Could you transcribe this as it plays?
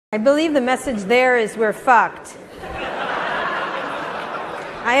I believe the message there is we're fucked.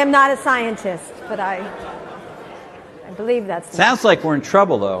 I am not a scientist, but I believe that's the Sounds like we're in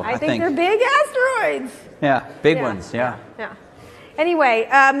trouble, though. I think they're big asteroids. Yeah, big ones, yeah. Anyway,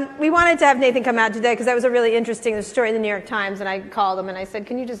 we wanted to have Nathan come out today because that was a really interesting story in the New York Times, and I called him and I said,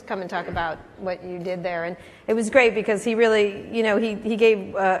 can you just come and talk about what you did there? And it was great because he really, he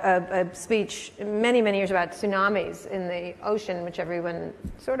gave a speech many, many years about tsunamis in the ocean, which everyone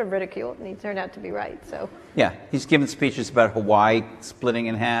sort of ridiculed, and he turned out to be right. So yeah, he's given speeches about Hawaii splitting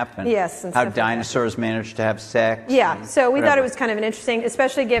in half and how dinosaurs managed to have sex. Yeah, so we thought it was kind of an interesting,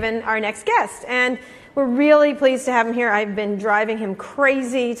 especially given our next guest. And we're really pleased to have him here. I've been driving him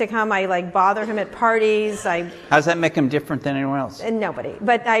crazy to come. I bother him at parties. How does that make him different than anyone else? Nobody.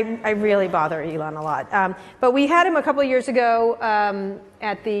 But I really bother Elon a lot. But we had him a couple of years ago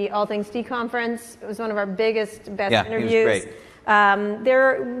at the All Things D conference. It was one of our biggest, best interviews. He was great.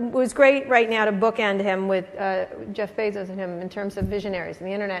 There was great right now to bookend him with Jeff Bezos and him in terms of visionaries in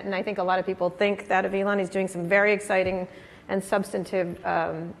the internet. And I think a lot of people think that of Elon. He's doing some very exciting and substantive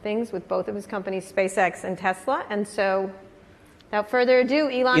things with both of his companies, SpaceX and Tesla. And so, without further ado,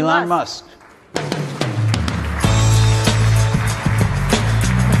 Elon Musk. Thank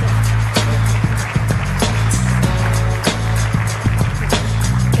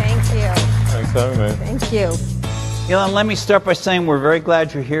you. Thanks for having me. Thank you. Elon, let me start by saying we're very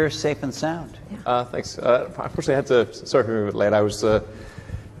glad you're here, safe and sound. Thanks. Unfortunately, I had to sorry for being a bit late. I was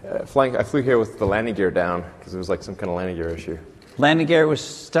I flew here with the landing gear down because it was like some kind of landing gear issue. Landing gear was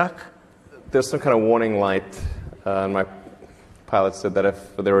stuck? There's some kind of warning light, and my pilot said that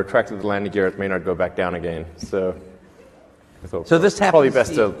if they were attracted to the landing gear, it may not go back down again. So I thought this probably happens,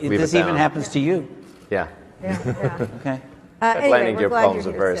 best to leave it down. This even happens to you? Yeah. Okay. Landing gear problems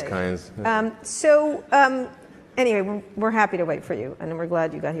of various kinds. Anyway, we're happy to wait for you, and we're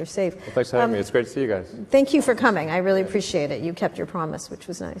glad you got here safe. Well, thanks for having me. It's great to see you guys. Thank you for coming. I really appreciate it. You kept your promise, which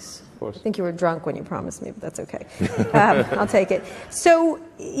was nice. Of course. I think you were drunk when you promised me, but that's okay. I'll take it. So,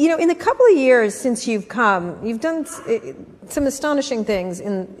 in the couple of years since you've come, you've done some astonishing things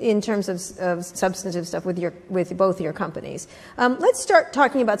in terms of substantive stuff with both of your companies. Let's start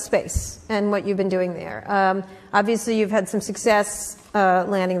talking about space and what you've been doing there. Obviously, you've had some success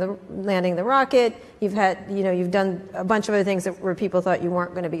landing the rocket. You've done a bunch of other things where people thought you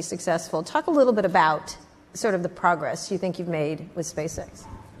weren't going to be successful. Talk a little bit about sort of the progress you think you've made with SpaceX.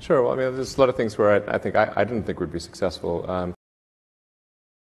 Sure. Well, I mean, there's a lot of things where I think I didn't think we'd be successful. And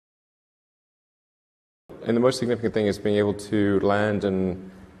the most significant thing is being able to land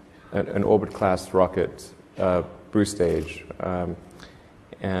an orbit-class rocket boost stage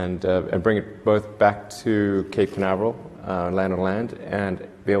and bring it both back to Cape Canaveral, land on land, and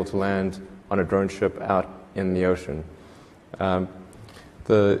be able to land on a drone ship out in the ocean. There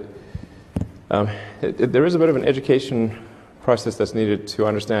is a bit of an education process that's needed to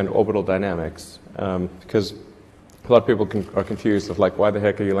understand orbital dynamics, because a lot of people are confused of why the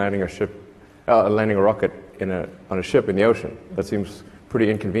heck are you landing a rocket on a ship in the ocean? That seems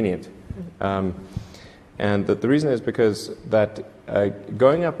pretty inconvenient. And the reason is because that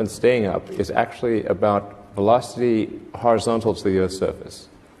going up and staying up is actually about velocity horizontal to the Earth's surface.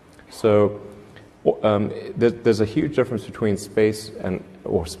 So there's a huge difference between space and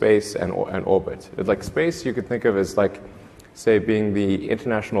orbit. Like space, you could think of as say, being the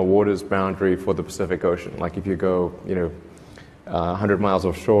international waters boundary for the Pacific Ocean. Like if you go, 100 miles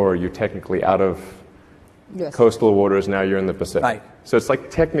offshore, you're technically out of coastal waters. Now you're in the Pacific. Right. So it's like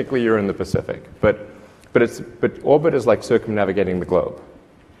technically you're in the Pacific, but orbit is like circumnavigating the globe.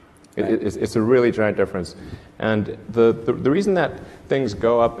 Right. It's a really giant difference. And the reason that things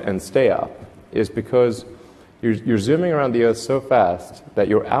go up and stay up is because you're zooming around the Earth so fast that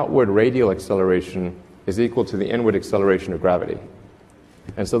your outward radial acceleration is equal to the inward acceleration of gravity.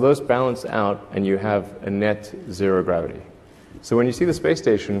 And so those balance out, and you have a net zero gravity. So when you see the space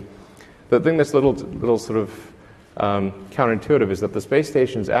station, the thing that's little sort of counterintuitive is that the space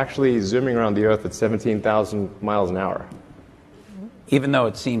station is actually zooming around the Earth at 17,000 miles an hour. Even though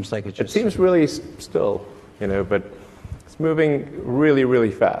it seems like it seems really still, but it's moving really,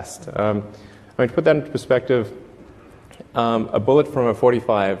 really fast. To put that into perspective, a bullet from a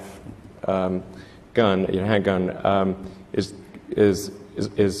 .45 gun, handgun, is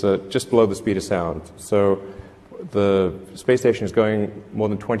just below the speed of sound. So the space station is going more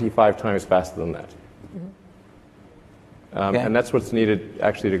than 25 times faster than that. And that's what's needed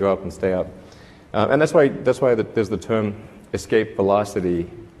actually to go up and stay up. And that's why there's the term escape velocity,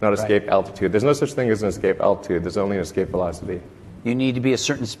 not escape altitude. There's no such thing as an escape altitude. There's only an escape velocity. You need to be a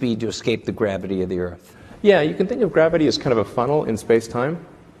certain speed to escape the gravity of the Earth. Yeah, you can think of gravity as kind of a funnel in space-time.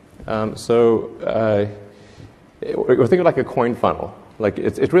 We're thinking like a coin funnel. Like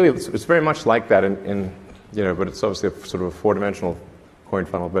it's very much like that in but it's obviously a sort of a four-dimensional coin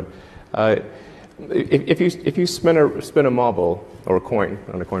funnel. But if you spin a marble or a coin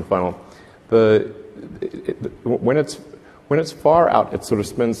on a coin funnel, when it's far out, it sort of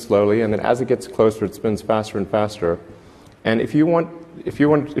spins slowly, and then as it gets closer, it spins faster and faster. And if you were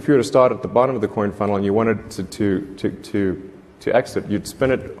to start at the bottom of the coin funnel and you wanted to exit, you'd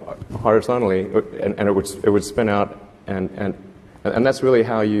spin it horizontally, and it would spin out, and that's really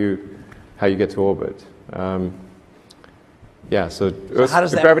how you get to orbit. So how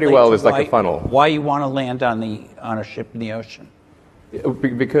does that gravity well is why, like a funnel. Why you want to land on a ship in the ocean?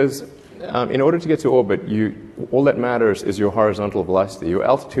 Because in order to get to orbit, all that matters is your horizontal velocity. Your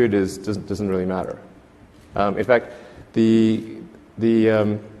altitude doesn't really matter. In fact, the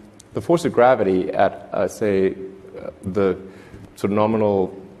force of gravity at say the sort of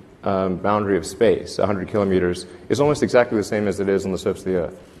nominal boundary of space, 100 kilometers, is almost exactly the same as it is on the surface of the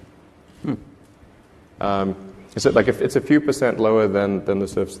Earth. So like if it's a few percent lower than the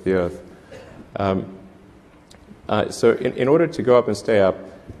surface of the Earth. So in order to go up and stay up,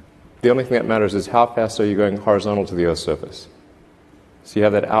 the only thing that matters is how fast are you going horizontal to the Earth's surface. So you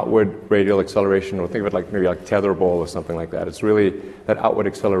have that outward radial acceleration, or think of it like maybe like tetherball or something like that. It's really that outward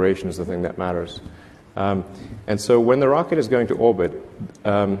acceleration is the thing that matters. And so when the rocket is going to orbit,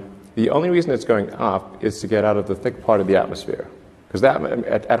 the only reason it's going up is to get out of the thick part of the atmosphere. Because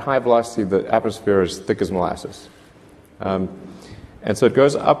at high velocity, the atmosphere is thick as molasses. And so it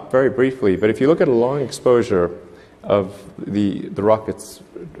goes up very briefly, but if you look at a long exposure of the rocket's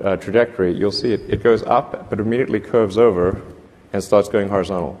trajectory, you'll see it goes up, but immediately curves over and starts going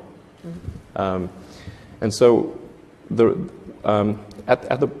horizontal. And so at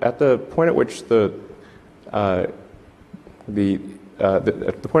the point at which the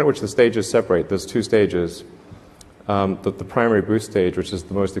point at which the stages separate, there's two stages. The primary boost stage, which is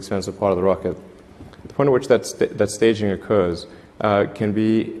the most expensive part of the rocket, the point at which that staging occurs can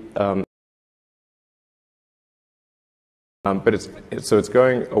be, but it's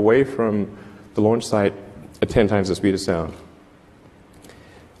going away from the launch site at 10 times the speed of sound.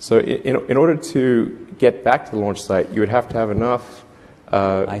 So in order to get back to the launch site, you would have to have enough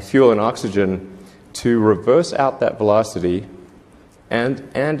fuel and oxygen to reverse out that velocity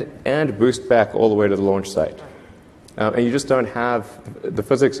and boost back all the way to the launch site. And you just don't have, the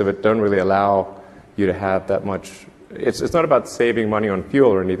physics of it don't really allow you to have that much. It's not about saving money on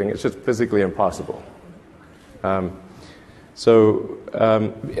fuel or anything, it's just physically impossible. Because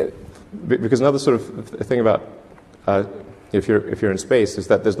another sort of thing about if you're in space is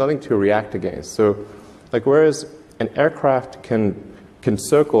that there's nothing to react against. So, like whereas an aircraft can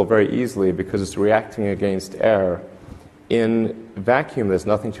circle very easily because it's reacting against air, in vacuum there's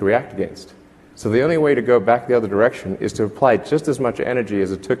nothing to react against. So the only way to go back the other direction is to apply just as much energy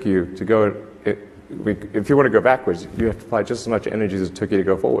as it took you to go. If you want to go backwards, you have to apply just as much energy as it took you to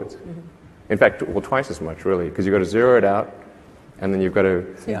go forwards. In fact, well, twice as much, really, because you've got to zero it out, and then you've got to...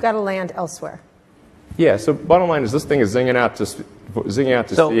 So you've got to land elsewhere. Yeah, so bottom line is this thing is zinging out to sea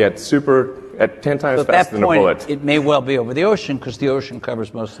at 10 times faster than a bullet. It may well be over the ocean, because the ocean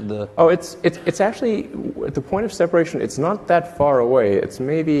covers most of the... Oh, it's actually, at the point of separation, it's not that far away. It's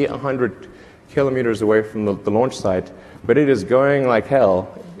maybe 100 kilometers away from the launch site, but it is going like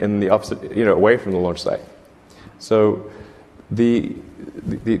hell in the opposite, away from the launch site. So the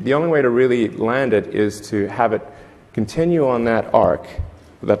only way to really land it is to have it continue on that arc,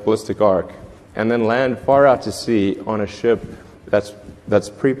 that ballistic arc, and then land far out to sea on a ship that's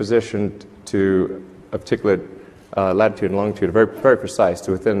pre-positioned to a particular latitude and longitude, very, very precise,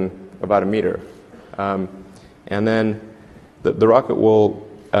 to within about a meter. And then the rocket will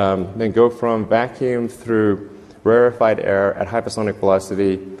then go from vacuum through rarefied air at hypersonic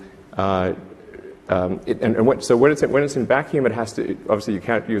velocity. So when it's in vacuum, it has to, obviously you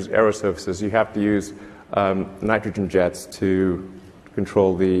can't use aerosurfaces. You have to use nitrogen jets to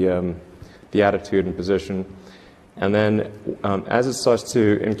control the attitude and position. And then as it starts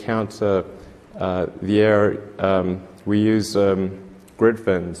to encounter the air, we use grid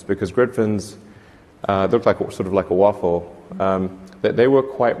fins, because grid fins look like sort of like a waffle. They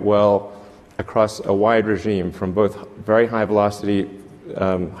work quite well across a wide regime, from both very high velocity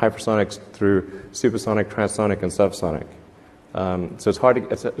hypersonics through supersonic, transonic, and subsonic. So it's hard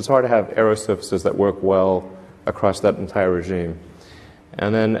to have aerosurfaces that work well across that entire regime.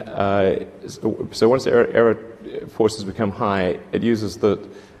 And then, so once the air forces become high, it uses the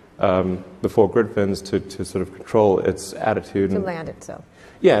four grid fins to sort of control its attitude. To land itself.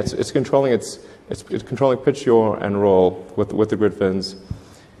 Yeah, it's controlling pitch, yaw, and roll with the grid fins.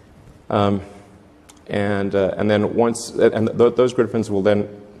 And then those grid fins will then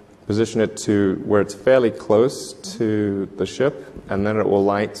position it to where it's fairly close to the ship, and then it will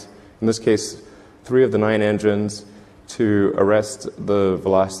light, in this case, 3 of the 9 engines to arrest the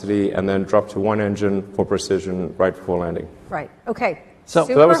velocity, and then drop to 1 engine for precision right before landing. Right. Okay. So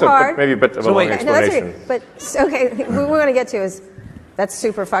that was hard. maybe a bit of a long explanation. But okay, what we're going to get to is that's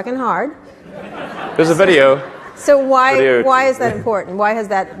super fucking hard. There's a video. So why is that important? Why has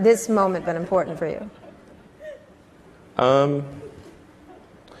this moment been important for you?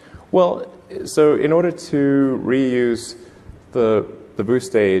 Well, so in order to reuse the boost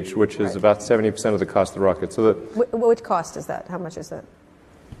stage, which is about 70% of the cost of the rocket, so that which cost is that? How much is that?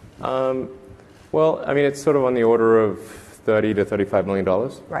 Well, I mean, it's sort of on the order of $30 to $35 million.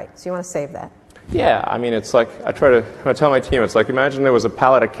 Right. So you want to save that? Yeah. I mean, it's like I tell my team, it's like imagine there was a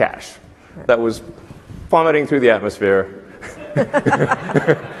pallet of cash that was plummeting through the atmosphere,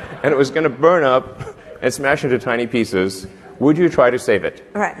 and it was going to burn up and smash into tiny pieces. Would you try to save it?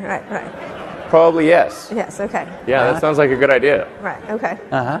 Right. Probably yes. Yes. Okay. Yeah, that sounds like a good idea. Right. Okay.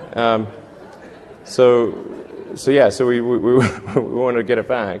 So we want to get it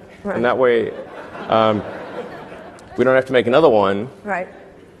back, and that way we don't have to make another one. Right.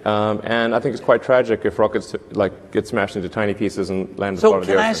 And I think it's quite tragic if rockets get smashed into tiny pieces and land at the bottom of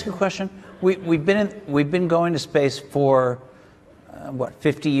the ocean. So can I ask you a question? We've been going to space for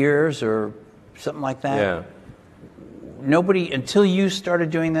 50 years or something like that. Yeah. Nobody until you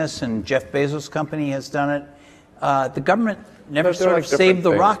started doing this, and Jeff Bezos' company has done it. The government never sort of saved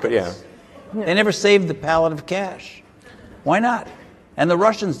the rockets. Yeah. They never saved the pallet of cash. Why not? And the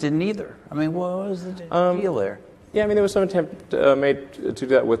Russians didn't either. I mean, what was the deal there? Yeah, I mean, there was some attempt made to do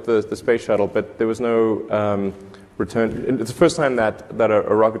that with the space shuttle, but there was no return. It's the first time that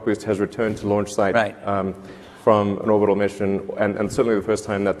a rocket boost has returned to launch site from an orbital mission, and certainly the first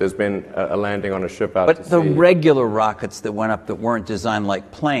time that there's been a landing on a ship out to sea. But the regular rockets that went up that weren't designed like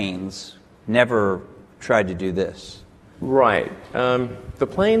planes never tried to do this. Right. The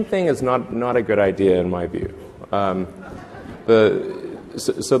plane thing is not a good idea in my view. The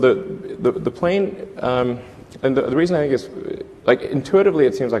plane, and the reason I think is, like, intuitively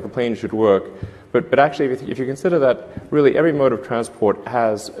it seems like a plane should work, but actually if you consider that really every mode of transport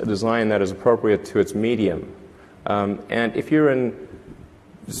has a design that is appropriate to its medium. And if you're in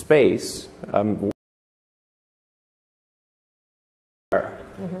space, and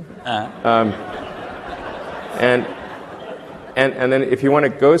then if you want to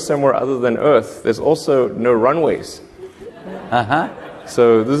go somewhere other than Earth, there's also no runways.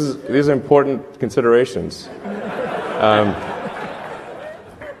 So these are important considerations.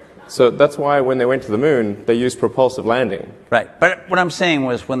 So that's why when they went to the moon, they used propulsive landing. Right. But what I'm saying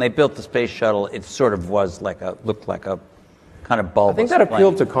was when they built the space shuttle, it sort of looked like a kind of bulbous I think that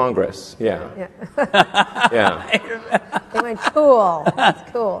appealed to Congress. Yeah. They went, cool.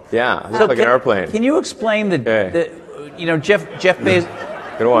 That's cool. Yeah, it looked like an airplane. Can you explain Jeff Bezos?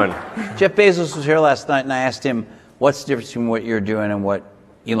 Good one. Jeff Bezos was here last night, and I asked him, what's the difference between what you're doing and what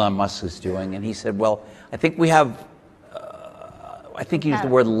Elon Musk is doing? And he said, well, I think we have, I think he used the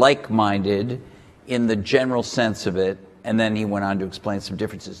word like-minded in the general sense of it, and then he went on to explain some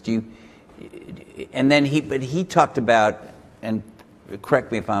differences. But he talked about, and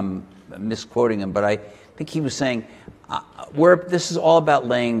correct me if I'm misquoting him, but I think he was saying, this is all about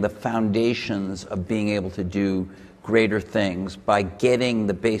laying the foundations of being able to do greater things by getting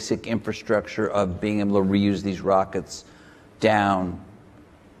the basic infrastructure of being able to reuse these rockets down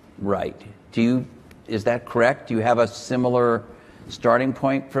right. Is that correct? Do you have a similar starting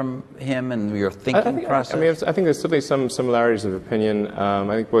point from him and your thinking process? I think there's certainly some similarities of opinion.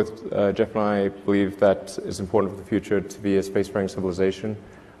 I think both Jeff and I believe that it's important for the future to be a spacefaring civilization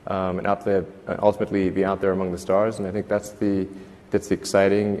and ultimately be out there among the stars. And I think that's the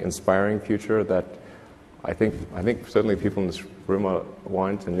exciting, inspiring future that I think certainly people in this room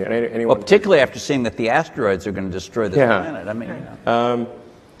want, and anyone. Well, particularly after seeing that the asteroids are going to destroy this planet. I mean,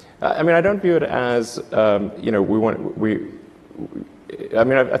 I don't view it as I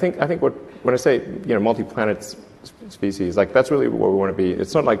think when I say multi-planet species, like that's really what we want to be.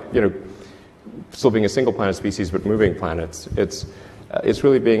 It's not like still being a single planet species, but moving planets. It's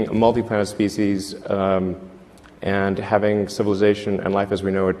really being a multi-planet species. And having civilization and life as we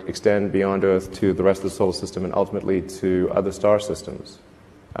know it extend beyond Earth to the rest of the solar system and ultimately to other star systems.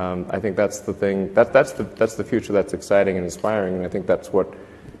 I think that's the thing. That's the future that's exciting and inspiring. And I think that's what,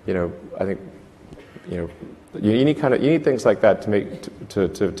 you need things like that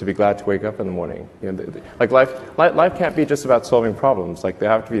to be glad to wake up in the morning. Like life can't be just about solving problems. Like there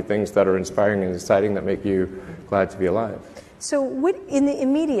have to be things that are inspiring and exciting that make you glad to be alive. So what, in the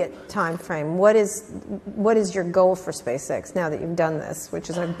immediate time frame, what is your goal for SpaceX now that you've done this, which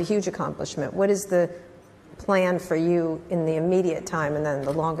is a huge accomplishment? What is the plan for you in the immediate time and then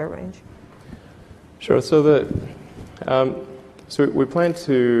the longer range? Sure. So so we plan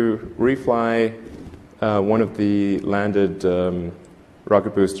to refly one of the landed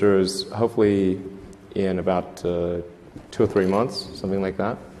rocket boosters, hopefully in about 2 or 3 months, something like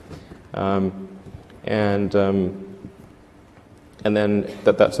that. And then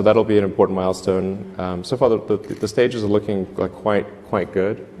so that'll be an important milestone. So far, the stages are looking like quite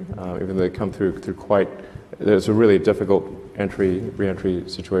good, even though they come through quite. It's a really difficult re-entry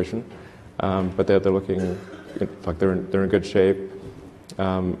situation, but they're looking like they're in good shape.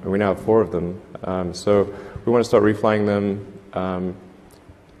 And we now have 4 of them, so we want to start reflying them,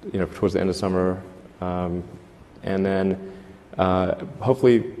 towards the end of summer, and then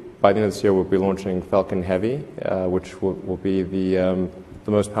hopefully by the end of this year we'll be launching Falcon Heavy, which will be the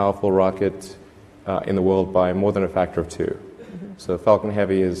most powerful rocket in the world by more than a factor of 2. So Falcon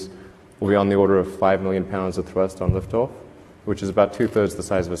Heavy will be on the order of 5 million pounds of thrust on liftoff, which is about 2/3 the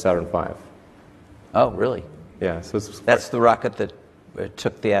size of a Saturn V. Oh, really? Yeah. So that's the rocket that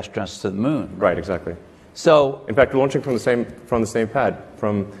took the astronauts to the moon. Right. Exactly. So, in fact, we're launching from the same pad,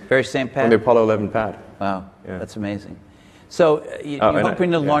 from the Apollo 11 pad. Wow, yeah. That's amazing. So you're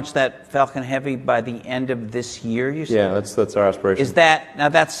hoping to launch that Falcon Heavy by the end of this year, you said? Yeah, that's our aspiration.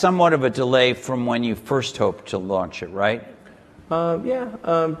 That's somewhat of a delay from when you first hoped to launch it, right? But I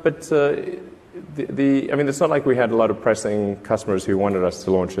mean, it's not like we had a lot of pressing customers who wanted us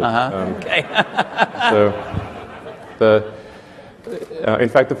to launch it. Okay. So in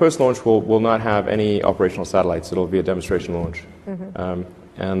fact, the first launch will not have any operational satellites. It'll be a demonstration launch.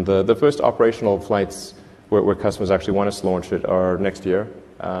 And the first operational flights where customers actually want us to launch it are next year.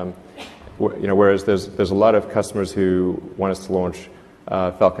 Whereas there's a lot of customers who want us to launch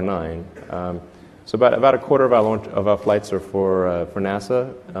Falcon 9. So about a quarter of our flights are for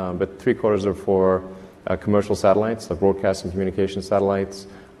NASA, but 3/4 are for commercial satellites, like broadcast and communication satellites,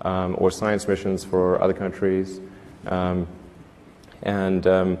 or science missions for other countries. And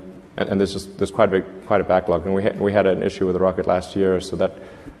there's quite a backlog. And we had an issue with the rocket last year, so that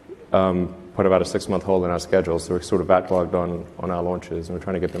put about a 6-month hold in our schedule. So we're sort of backlogged on our launches, and we're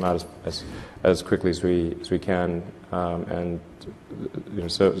trying to get them out as quickly as we can, and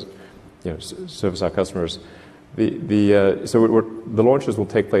service our customers. So the launches will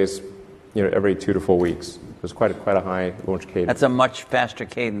take place, every 2 to 4 weeks. There's quite a high launch cadence. That's a much faster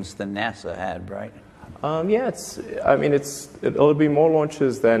cadence than NASA had, right? Yeah, it'll be more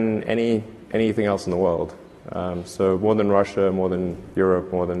launches than anything else in the world. So more than Russia, more than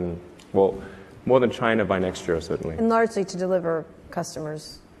Europe, more than China by next year, certainly. And largely to deliver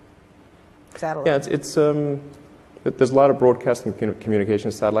customers' satellites. Yeah, there's a lot of broadcast and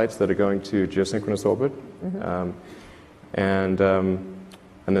communication satellites that are going to geosynchronous orbit, and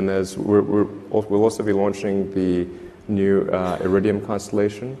then we'll also be launching the new Iridium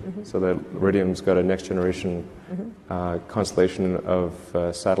constellation. So that Iridium's got a next generation constellation of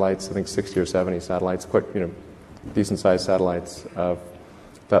satellites. I think 60 or 70 satellites, quite decent sized satellites.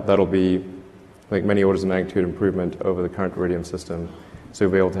 That'll be, I think, many orders of magnitude improvement over the current Iridium system. So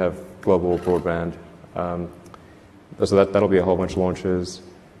we'll be able to have global broadband. So that'll be a whole bunch of launches,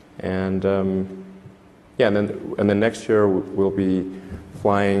 and and then next year we'll be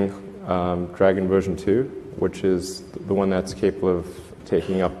flying Dragon version 2, which is the one that's capable of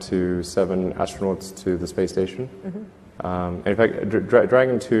taking up to 7 astronauts to the space station. And in fact,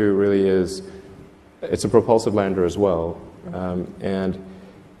 Dragon 2 really it's a propulsive lander as well, and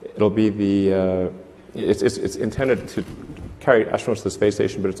it'll be it's intended to carry astronauts to the space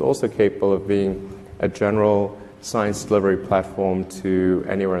station, but it's also capable of being a general science delivery platform to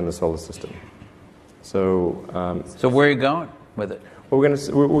anywhere in the solar system. So where are you going with it? Well, we're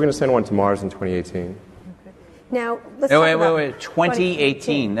going to send one to Mars in 2018. Okay. Now, let's talk about wait.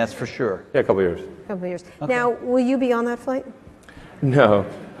 2018, that's for sure. Yeah, a couple of years. Okay. Now, will you be on that flight? No.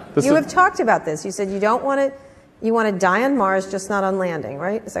 You have talked about this. You said you want to die on Mars, just not on landing,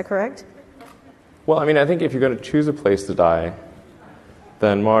 right? Is that correct? Well, I mean, I think if you're going to choose a place to die,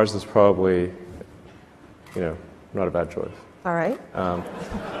 then Mars is probably, not a bad choice. All right.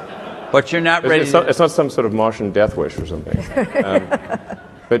 But you're not ready. It's not some sort of Martian death wish or something.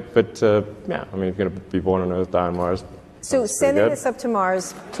 But yeah, I mean, if you're going to be born on Earth, die on Mars. So sending this up to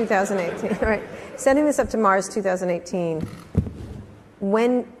Mars 2018, right? Sending this up to Mars 2018,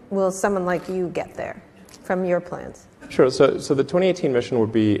 when will someone like you get there from your plans? Sure. So the 2018 mission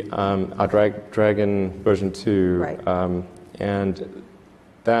would be our Dragon version 2. Right. And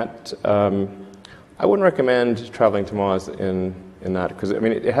that, I wouldn't recommend traveling to Mars in that, because I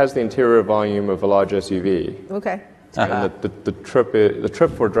mean it has the interior volume of a large SUV. Okay. And the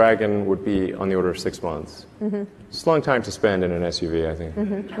trip for Dragon would be on the order of 6 months. Mm-hmm. It's a long time to spend in an SUV, I think.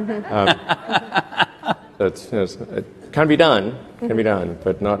 Mm-hmm. It can be done,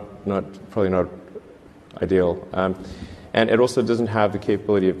 but probably not ideal. And it also doesn't have the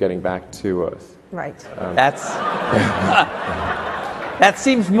capability of getting back to Earth. Right. That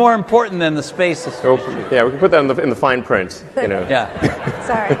seems more important than the space station. Yeah, we can put that in the fine print. Yeah.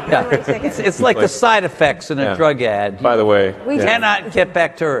 Sorry. Yeah. It's like the side effects in a drug ad. By the way, we cannot get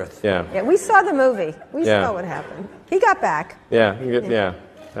back to Earth. Yeah. Yeah. We saw the movie. We saw what happened. He got back. Yeah.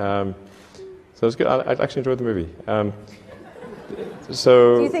 So it was good. I actually enjoyed the movie.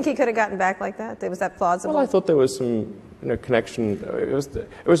 So. Do you think he could have gotten back like that? Was that plausible? Well, I thought there was some connection.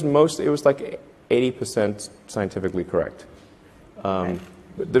 It was like 80% scientifically correct. But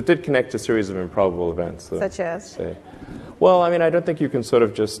it did connect a series of improbable events. Such as? Well, I mean, I don't think you can sort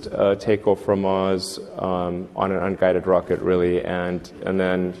of just take off from Mars on an unguided rocket, really, and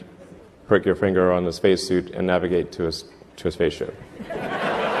then prick your finger on the spacesuit and navigate to a spaceship.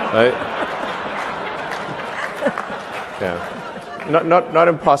 Right? Yeah. Not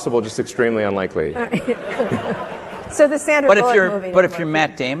impossible, just extremely unlikely. So the Sandra Bullock movie. But if you're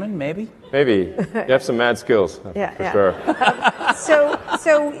Matt Damon, maybe? Maybe. You have some mad skills, sure.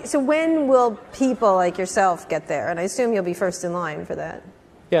 So when will people like yourself get there? And I assume you'll be first in line for that.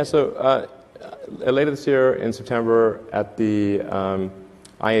 Yeah, so later this year in September at the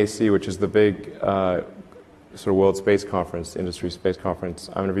IAC, which is the big sort of world space conference, industry space conference,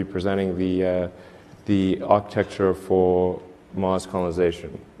 I'm going to be presenting the architecture for Mars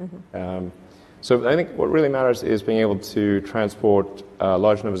colonization. Mm-hmm. So I think what really matters is being able to transport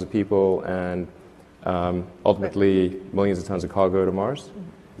large numbers of people and ultimately millions of tons of cargo to Mars.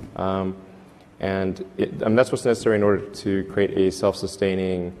 And that's what's necessary in order to create a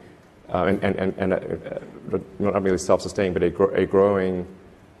self-sustaining, not merely self-sustaining, but a growing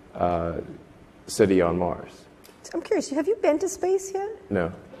city on Mars. I'm curious, have you been to space yet?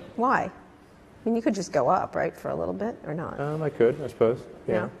 No. Why? I mean, you could just go up, right, for a little bit, or not? I could, I suppose.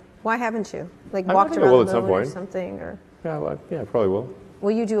 Yeah. Why haven't you? Like I walked think I around will the at some moon or point. something? Or Yeah, I probably will. will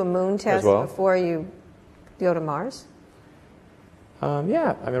you do a moon test well. before you go to Mars? Yeah, I mean,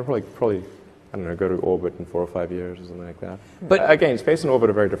 I'll probably, I don't know, go to orbit in 4 or 5 years or something like that. But again, space and orbit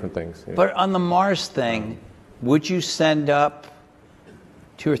are very different things. You know? But on the Mars thing, would you send up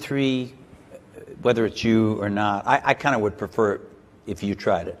 2 or 3, whether it's you or not? I kind of would prefer it if you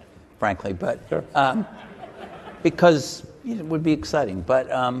tried it, frankly, but Sure. Because it would be exciting. But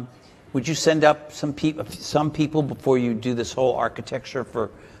would you send up some people before you do this whole architecture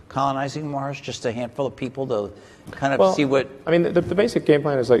for colonizing Mars? Just a handful of people to kind of see what. I mean, the basic game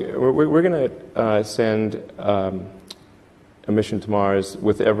plan is like we're going to send a mission to Mars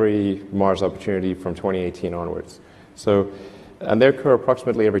with every Mars opportunity from 2018 onwards. So, and they occur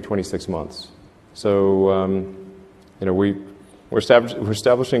approximately every 26 months. So, we're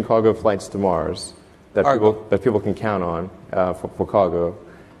establishing cargo flights to Mars that people can count on for cargo.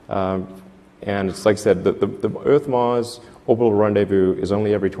 And it's like I said, the Earth-Mars orbital rendezvous is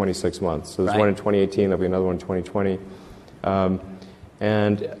only every 26 months. So there's one in 2018, there'll be another one in 2020.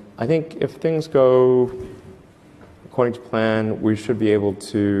 And I think if things go according to plan, we should be able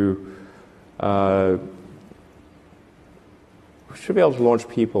to launch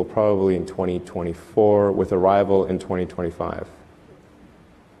people probably in 2024 with arrival in 2025.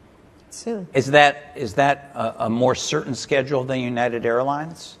 Soon. Is that a more certain schedule than United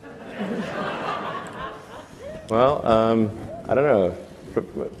Airlines? Well, I don't know.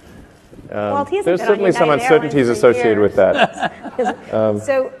 Well, there's certainly some uncertainties associated with that.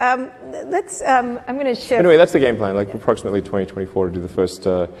 So let's. I'm going to shift. Anyway, that's the game plan. Like approximately 2024 to do the first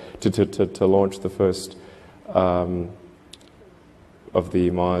to launch the first of the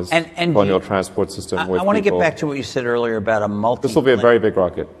Mars colonial transport system. I want to get back to what you said earlier about a multi. This will be a very big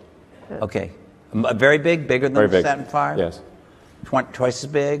rocket. Okay, very big, bigger than the Saturn V. Yes. Twice as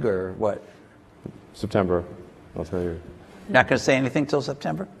big, or what? September, I'll tell you. Not going to say anything till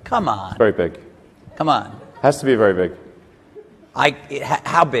September? Come on. Very big. Come on. Has to be very big.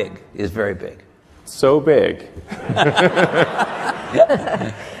 How big is very big? So big.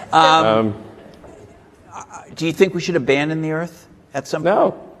 Do you think we should abandon the Earth at some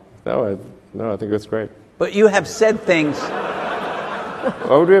point? No, I think that's great. But you have said things.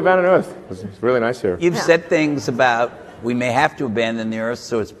 Why would we abandon Earth? It's really nice here. You've said things about we may have to abandon the Earth,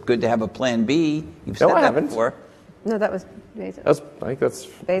 so it's good to have a plan B. You've said that before. No, that was Bezos. I think that's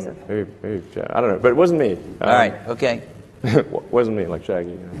Bezos. Maybe, I don't know, but it wasn't me. All right, okay. Wasn't me, like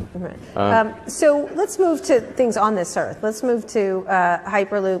Shaggy. Right. So let's move to things on this earth. Let's move to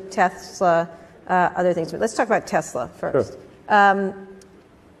Hyperloop, Tesla, other things. But let's talk about Tesla first. Sure.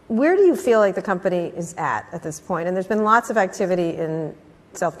 Where do you feel like the company is at this point? And there's been lots of activity in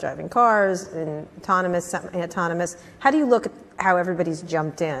self-driving cars, in autonomous, semi-autonomous. How do you look at how everybody's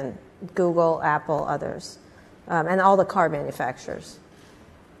jumped in? Google, Apple, others, and all the car manufacturers.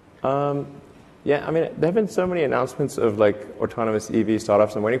 Yeah, I mean, there have been so many announcements of like autonomous EV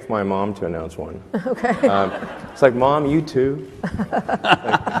startups. I'm waiting for my mom to announce one. Okay. It's like, Mom, you too.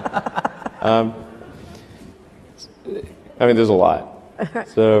 I mean, there's a lot.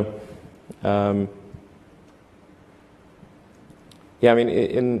 So, yeah, I mean,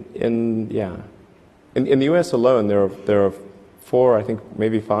 in the U.S. alone, there are 4, I think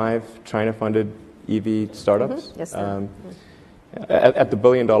maybe 5 China-funded EV startups. Mm-hmm. Yes, at the $1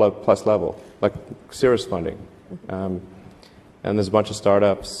 billion plus level, like serious funding. And there's a bunch of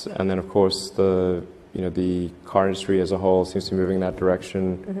startups, and then of course the car industry as a whole seems to be moving in that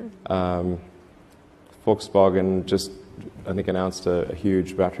direction. Mm-hmm. Volkswagen just, I think, announced a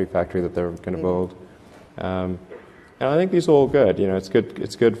huge battery factory that they're going to build. And I think these are all good. It's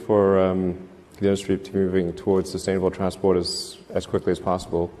good for the industry to be moving towards sustainable transport as quickly as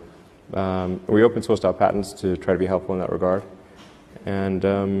possible. We open sourced our patents to try to be helpful in that regard. And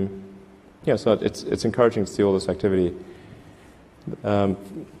so it's encouraging to see all this activity. From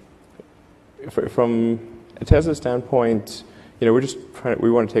a Tesla standpoint, we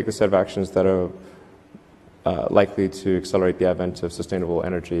want to take a set of actions that are likely to accelerate the advent of sustainable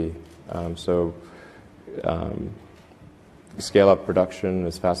energy. Scale up production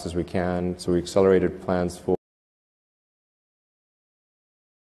as fast as we can. So we accelerated plans for,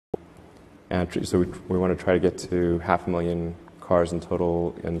 and so we want to try to get to 500,000 cars in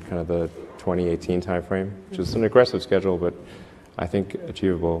total in kind of the 2018 timeframe, which is an aggressive schedule, but I think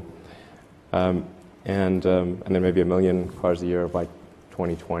achievable. And then maybe 1 million cars a year by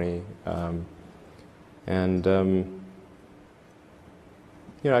 2020. I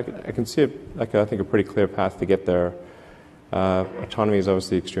can see I think a pretty clear path to get there. Autonomy is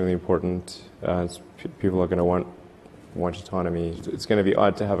obviously extremely important. People are going to want autonomy. It's going to be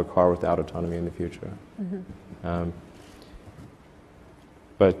odd to have a car without autonomy in the future. Mm-hmm.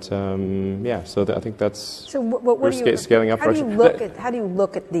 So I think that's. So what are you scaling up? How do you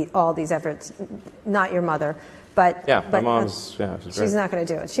look at all these efforts? Not your mother, but my mom's. She's not going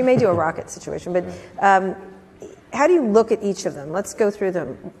to do it. She may do a rocket situation, but how do you look at each of them? Let's go through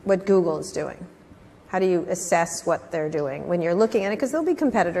them. What Google is doing. How do you assess what they're doing when you're looking at it? Because there'll be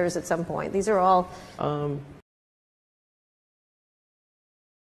competitors at some point. These are all.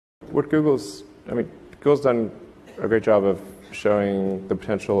 Google's done a great job of showing the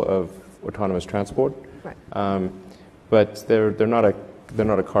potential of autonomous transport. Right. But they're not a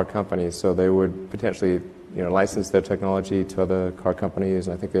car company, so they would potentially license their technology to other car companies.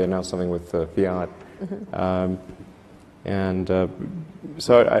 And I think they announced something with Fiat. Mm-hmm.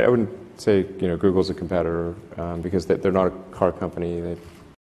 So I wouldn't say Google's a competitor because they're not a car company.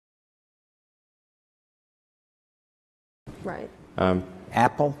 Right.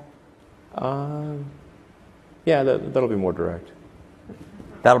 Apple? Yeah, that'll be more direct.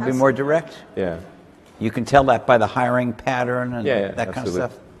 That'll be more direct? Yeah. You can tell that by the hiring pattern and that absolutely. kind of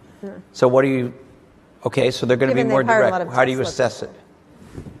stuff? Yeah. So what do you... Okay, so they're going to be more direct. How do you assess it?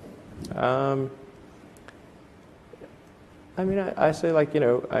 I say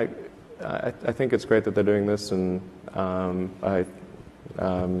I think it's great that they're doing this, and I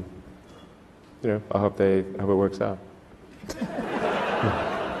hope it works out.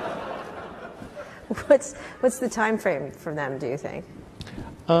 What's the time frame for them, do you think?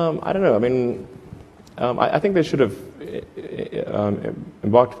 I don't know. I think they should have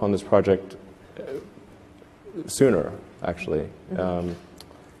embarked upon this project sooner, actually. Mm-hmm.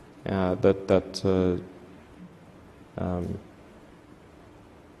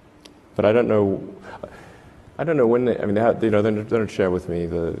 But I don't know. I don't know when they. They don't share with me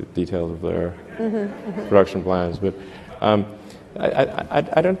the details of their production plans. But I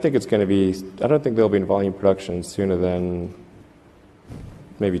don't think it's going to be. I don't think they'll be in volume production sooner than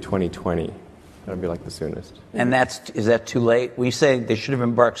maybe 2020. That'll be like the soonest. And is that too late? When you say they should have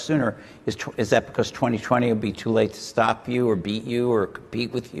embarked sooner, is that because 2020 will be too late to stop you or beat you or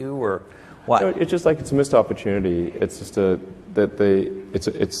compete with you or what? No, it's just like it's a missed opportunity. It's just it'll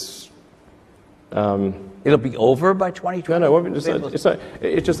be over by 2020. No, it's not.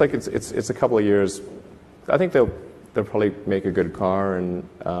 It's just like it's a couple of years. I think they'll probably make a good car and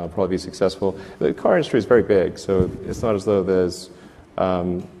probably be successful. The car industry is very big, so it's not as though there's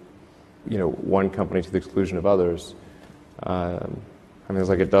one company to the exclusion of others. I mean, there's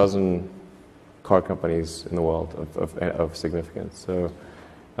like a dozen car companies in the world of significance. So,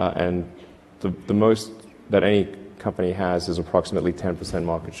 and the most that any company has is approximately 10%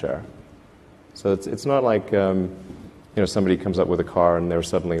 market share. So it's not like somebody comes up with a car and they're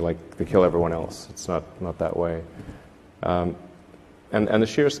suddenly like they kill everyone else. It's not that way. And the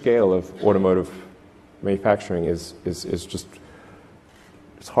sheer scale of automotive manufacturing is just,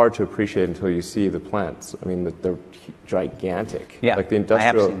 it's hard to appreciate until you see the plants. I mean, they're gigantic. Yeah, like the industrial,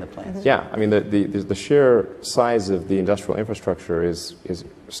 I have seen the plants. Yeah, I mean, the sheer size of the industrial infrastructure is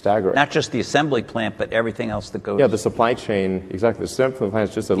staggering. Not just the assembly plant, but everything else that goes. Yeah, the supply chain, exactly. The assembly plant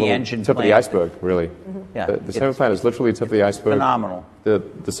is just a little engine tip of the plant. iceberg, really. Yeah, The assembly plant is literally the tip of the iceberg. Phenomenal.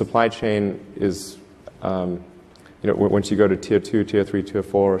 The supply chain is, once you go to tier 2, tier 3, tier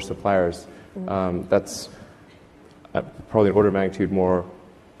 4 suppliers, that's probably an order of magnitude more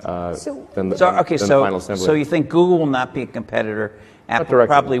than the final assembly. So you think Google will not be a competitor? Apple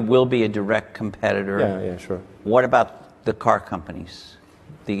probably will be a direct competitor. Yeah, sure. What about the car companies?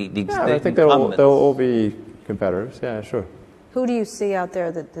 I think they'll all be competitors. Yeah, sure. Who do you see out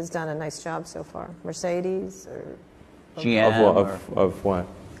there that has done a nice job so far? Mercedes or GM? Of what?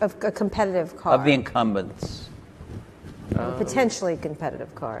 Of a competitive car. Of the incumbents. A potentially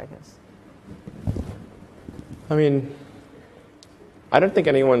competitive car, I guess. I mean, I don't think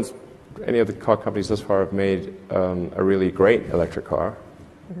any of the car companies thus far have made a really great electric car.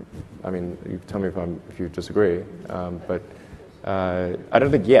 I mean, you tell me if you disagree, but I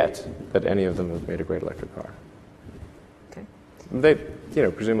don't think yet that any of them have made a great electric car. Okay. They,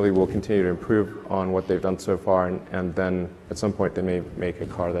 presumably will continue to improve on what they've done so far, and then at some point they may make a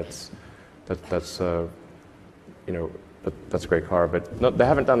car that's a great car, but no, they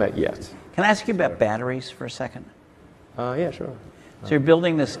haven't done that yet. Can I ask you about batteries for a second? Yeah, sure. So you're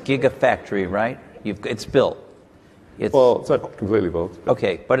building this gigafactory, right? It's built. It's not completely built.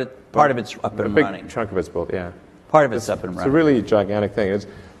 Okay, but part of it's up and running. A big chunk of it's built, yeah. Part of it's up and running. It's a really gigantic thing. It's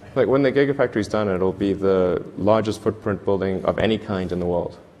like when the gigafactory's done, it'll be the largest footprint building of any kind in the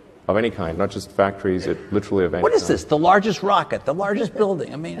world. Of any kind, not just factories, literally of any kind. What is this? The largest rocket, the largest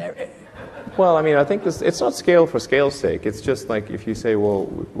building? I mean... Well, I mean, I think it's not scale for scale's sake. It's just like if you say, well,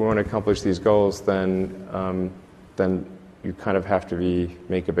 we want to accomplish these goals, then you kind of have to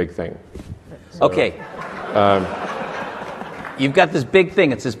make a big thing. So, okay. You've got this big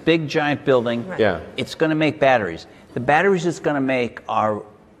thing. It's this big, giant building. Right. Yeah. It's going to make batteries. The batteries it's going to make are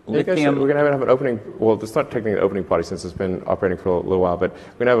lithium. We're going to have an opening. Well, it's not technically an opening party since it's been operating for a little while, but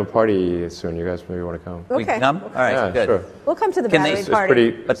we're going to have a party soon. You guys maybe want to come? We can come? All right, yeah, good. Sure. We'll come to the Can battery they-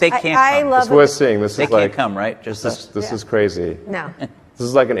 party. But they can't I come. love It's worth seeing. This They is can't like come, right? Just this is crazy. No. This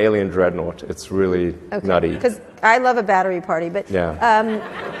is like an alien dreadnought. It's really nutty. Because I love a battery party, but Yeah.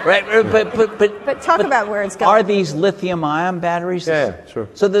 right, But talk about where it's going. Are these lithium-ion batteries? Yeah, sure.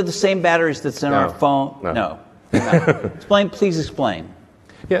 So they're the same batteries that's in No. our phone? No. Please explain.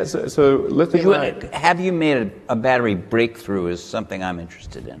 Yeah. So lithium. Have you made a battery breakthrough is something I'm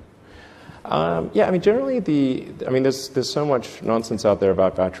interested in. Yeah, I mean, generally there's so much nonsense out there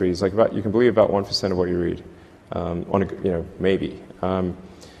about batteries. Like you can believe about 1% of what you read, maybe.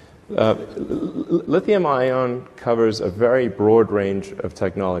 Lithium ion covers a very broad range of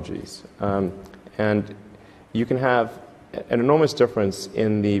technologies, and you can have an enormous difference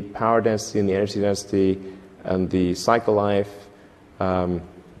in the power density and the energy density and the cycle life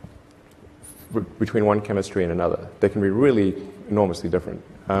between one chemistry and another. They can be really enormously different.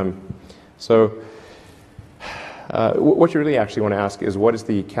 So what you really actually want to ask is what is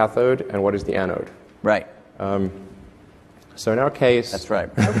the cathode and what is the anode? Right. So in our case... That's right.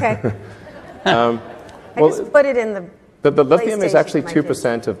 Okay. I just put it in the The lithium is PlayStation, actually my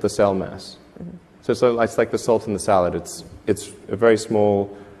 2% of the cell mass. So it's like the salt in the salad. It's a very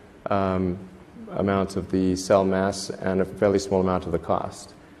small amount of the cell mass and a fairly small amount of the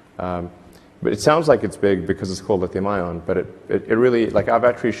cost. But it sounds like it's big because it's called lithium ion, but it really, like our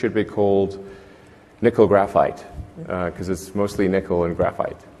battery should be called nickel graphite because it's mostly nickel and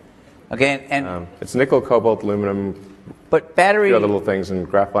graphite. Okay, and it's nickel, cobalt, aluminum, but battery, a few other little things, and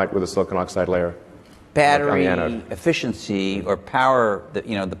graphite with a silicon oxide layer. Battery on the anode. efficiency or power,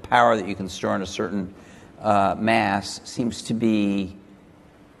 the power that you can store in a certain mass seems to be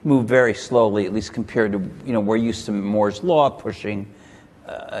move very slowly, at least compared to we're used to Moore's law pushing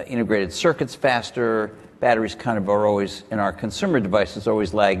integrated circuits faster. Batteries kind of are always in our consumer devices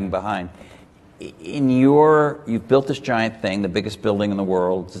always lagging behind. You've built this giant thing, the biggest building in the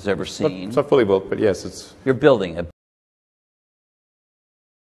world it's ever seen. It's not fully built, but yes, it's... You're building it.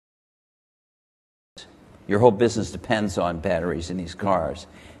 Your whole business depends on batteries in these cars.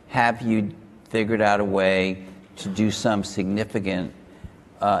 Have you figured out a way to do some significant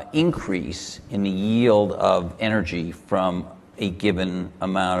increase in the yield of energy from a given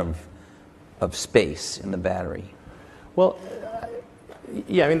amount of space in the battery? Well,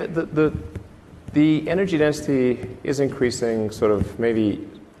 yeah, I mean, the energy density is increasing sort of maybe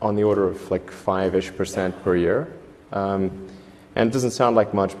on the order of like 5-ish% per year. And it doesn't sound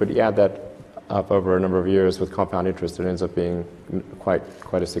like much, but you add that up over a number of years with compound interest, it ends up being quite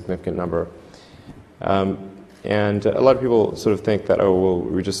a significant number. And a lot of people sort of think that, oh, well,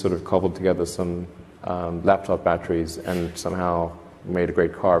 we just sort of cobbled together some laptop batteries and somehow made a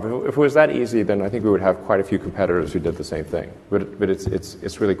great car. But if it was that easy, then I think we would have quite a few competitors who did the same thing. But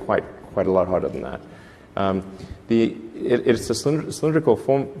it's really quite a lot harder than that. It's a cylindrical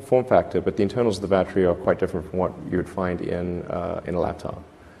form factor, but the internals of the battery are quite different from what you would find in a laptop.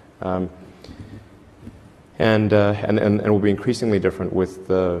 And will be increasingly different with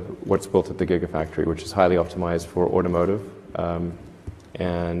what's built at the Gigafactory, which is highly optimized for automotive,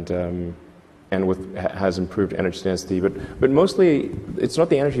 and has improved energy density. But mostly, it's not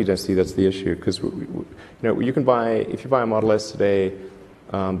the energy density that's the issue, because you can if you buy a Model S today,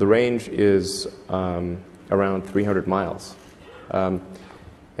 the range is around 300 miles, and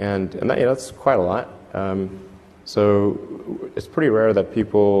that's quite a lot. So it's pretty rare that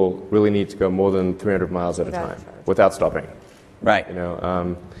people really need to go more than 300 miles at a time without stopping. Right.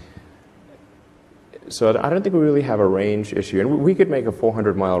 So I don't think we really have a range issue. And we could make a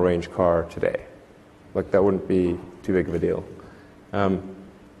 400-mile range car today. Like, that wouldn't be too big of a deal.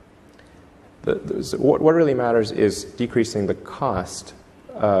 What really matters is decreasing the cost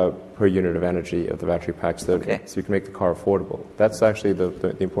per unit of energy of the battery packs, so you can make the car affordable. That's actually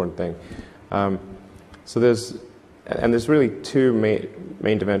the important thing. So there's really two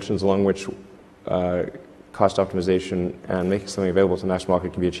main dimensions along which cost optimization and making something available to the mass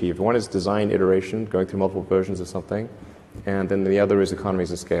market can be achieved. One is design iteration, going through multiple versions of something, and then the other is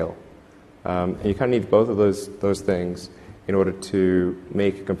economies of scale. And you kind of need both of those things in order to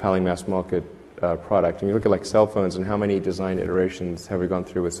make a compelling mass market product. And you look at like cell phones and how many design iterations have we gone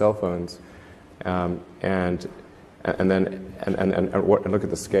through with cell phones, and look at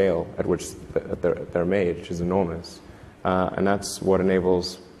the scale at which they're made, which is enormous, and that's what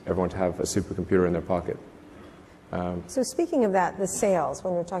enables everyone to have a supercomputer in their pocket. So speaking of that, the sales,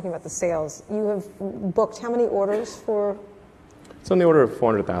 when we're talking about the sales, you have booked how many orders for? It's on the order of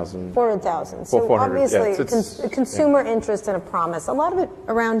 400,000. 400,000. So 400, obviously, consumer interest and a promise. A lot of it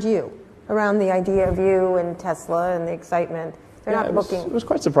around you, around the idea of you and Tesla and the excitement. They're not booking. It was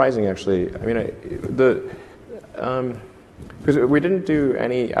quite surprising, actually. I mean, because we didn't do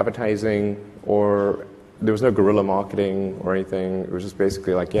any advertising, or there was no guerrilla marketing or anything. It was just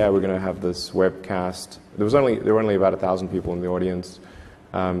basically like, yeah, we're going to have this webcast. There were only about 1,000 people in the audience,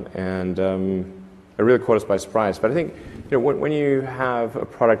 and it really caught us by surprise. But I think when you have a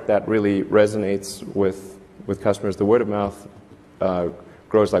product that really resonates with customers, the word of mouth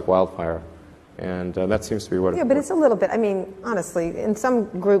grows like wildfire, and that seems to be what. Yeah, but it's a little bit. I mean, honestly, in some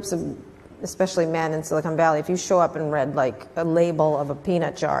groups of, especially men in Silicon Valley, if you show up and read like a label of a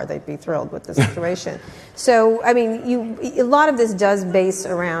peanut jar, they'd be thrilled with the situation. So, I mean, a lot of this does base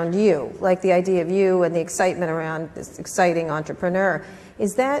around you, like the idea of you and the excitement around this exciting entrepreneur.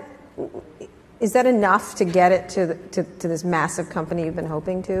 Is that enough to get it to this massive company you've been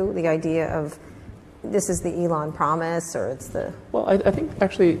hoping to? The idea of this is the Elon promise, or it's the... Well, I think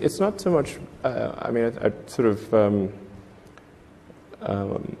actually it's not so much, I mean, I sort of... I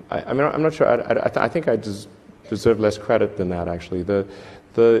mean, I'm not sure. I think I deserve less credit than that. Actually, I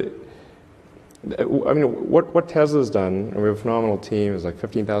mean, what Tesla's done, and we have a phenomenal team. There's like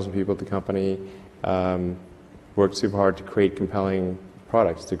 15,000 people at the company. Worked super hard to create compelling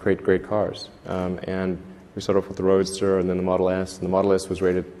products, to create great cars. And we started off with the Roadster, and then the Model S. And the Model S was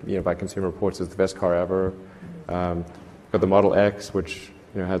rated, by Consumer Reports as the best car ever. Got the Model X, which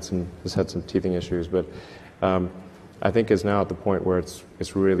has had some teething issues, but. I think is now at the point where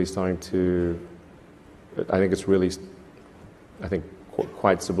it's really starting to. I think it's really,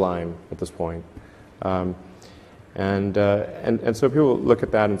 quite sublime at this point, and so people look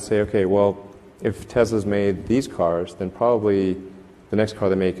at that and say, okay, well, if Tesla's made these cars, then probably the next car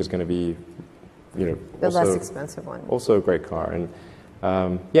they make is going to be, the also, less expensive one. Also a great car, and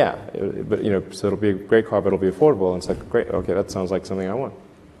but so it'll be a great car, but it'll be affordable. And it's like, great, okay, that sounds like something I want.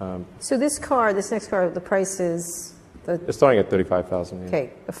 So this next car, the price is. It's starting at $35,000. Yeah. Okay,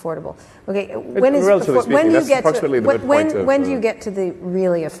 affordable. Okay, when do you get to the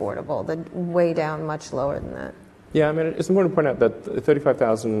really affordable? The way down much lower than that. Yeah, I mean, it's important to point out that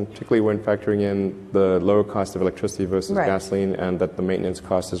 35,000, particularly when factoring in the lower cost of electricity versus gasoline, and that the maintenance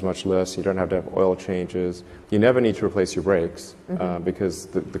cost is much less. You don't have to have oil changes. You never need to replace your brakes because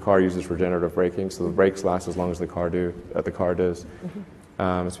the car uses regenerative braking, so the brakes last as long as the car does.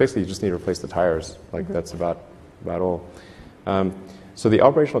 It's basically you just need to replace the tires. Like that's about all. So the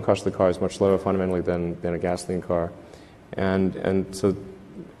operational cost of the car is much lower fundamentally than a gasoline car, and so.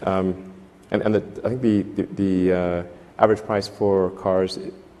 I think the average price for cars,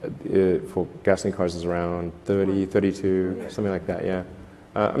 for gasoline cars, is around 30, 32, something like that. Yeah,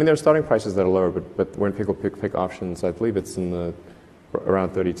 I mean there are starting prices that are lower, but when people pick options, I believe it's in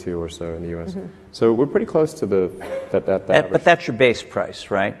around 32 or so in the U.S. So we're pretty close to that average. But that's your base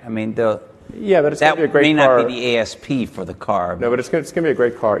price, right? I mean, but it's going to be a great car. That may not be the ASP for the car. No, but it's going to be a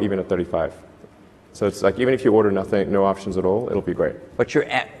great car even at 35. So it's like even if you order no options at all, it'll be great. But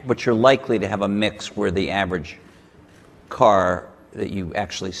you're likely to have a mix where the average car that you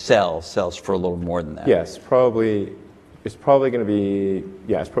actually sells for a little more than that. Yes, probably. It's probably going to be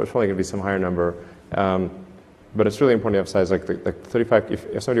it's probably going to be some higher number. But it's really important to emphasize like the 35.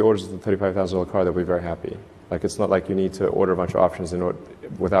 If somebody orders the $35,000 car, they'll be very happy. Like it's not like you need to order a bunch of options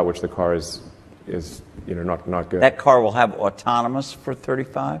without which the car is not good. That car will have autonomous for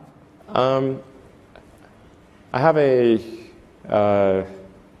 35. I have I'm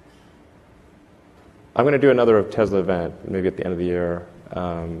going to do another Tesla event, maybe at the end of the year,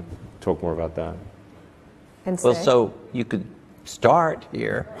 talk more about that. Well, so you could start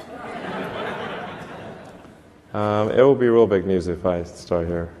here. It will be real big news if I start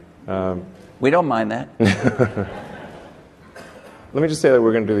here. We don't mind that. Let me just say that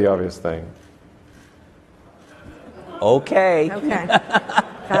we're going to do the obvious thing. Okay.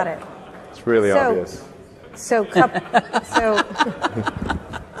 Got it. It's really obvious. So cup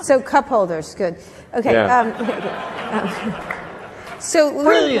holders, good. Okay. Yeah. So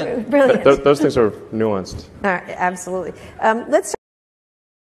brilliant. Those things are nuanced. All right, absolutely. Let's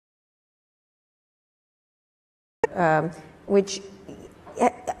which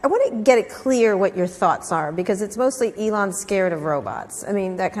I want to get it clear what your thoughts are, because it's mostly Elon's scared of robots. I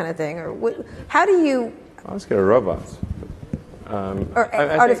mean, that kind of thing. Or how do you? I'm scared of robots.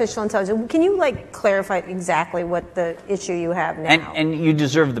 Artificial intelligence. Can you clarify exactly what the issue you have now? And you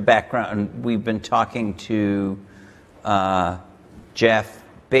deserve the background. We've been talking to Jeff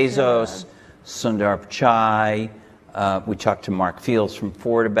Bezos, Sundar Pichai. We talked to Mark Fields from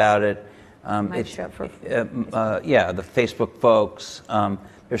Ford about it. Might show up for the Facebook folks.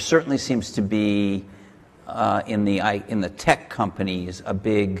 There certainly seems to be in the tech companies a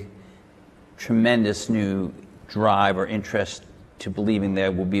big, tremendous new drive or interest to believing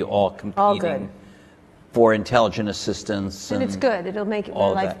there will be all competing for intelligent assistance. And it's good. It'll make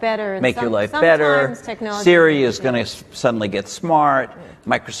your life better. Make your life better. Technology Siri is going to suddenly get smart.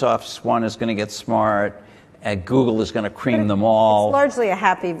 Microsoft's one is going to get smart. Google is going to cream them all. It's largely a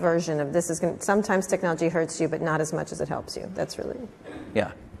happy version of this. Sometimes technology hurts you, but not as much as it helps you. That's really...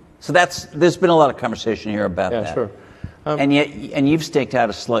 Yeah. So there's been a lot of conversation here about that. Yeah, sure. And you've staked out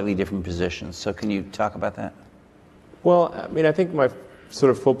a slightly different position. So can you talk about that? Well, I mean, I think my sort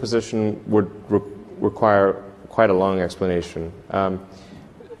of full position would require quite a long explanation. I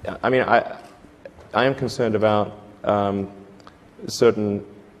mean, I am concerned about certain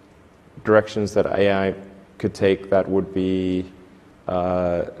directions that AI could take that would be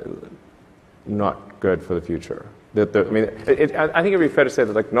not good for the future. I mean, I think it would be fair to say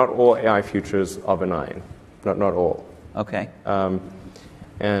that not all AI futures are benign, not all. Okay.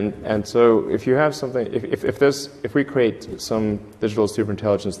 And so if you have something, if we create some digital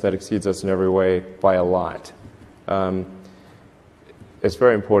superintelligence that exceeds us in every way by a lot, it's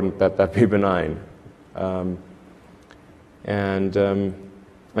very important that that be benign. And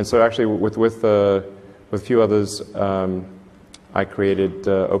so actually with a few others, I created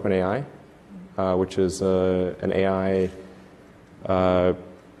OpenAI, which is an AI.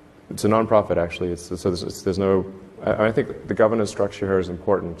 It's a nonprofit actually. There's no. I think the governance structure here is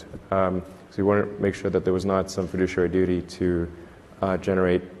important. So we want to make sure that there was not some fiduciary duty to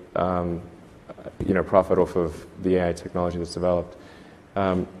generate profit off of the AI technology that's developed.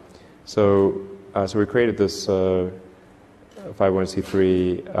 So we created this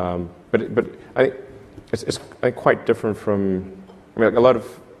 501c3, but I think it's quite different from. I mean, a lot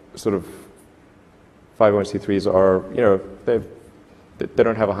of sort of 501c3s are they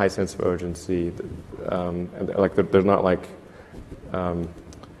don't have a high sense of urgency, and they're not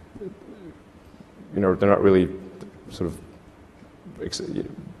they're not really sort of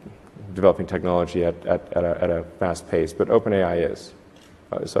developing technology at a fast pace. But OpenAI is.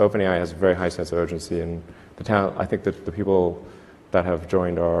 So OpenAI has a very high sense of urgency, and I think that the people that have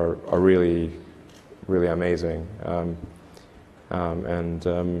joined are really, really amazing. And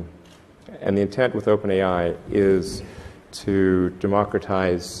the intent with OpenAI is to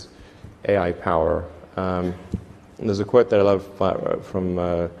democratize AI power. And there's a quote that I love from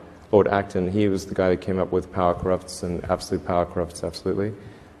Lord Acton. He was the guy that came up with power corrupts and absolute power corrupts absolutely,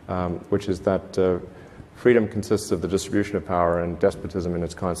 which is that freedom consists of the distribution of power and despotism in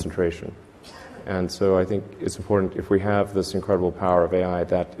its concentration. And so I think it's important, if we have this incredible power of AI,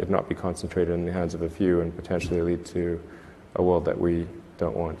 that it not be concentrated in the hands of a few and potentially lead to a world that we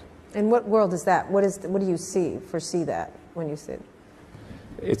don't want. And what world is that? What do you foresee that when you see it?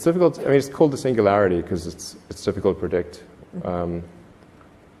 It's difficult. I mean, it's called the singularity because it's difficult to predict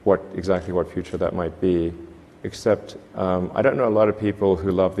exactly what future that might be. Except I don't know a lot of people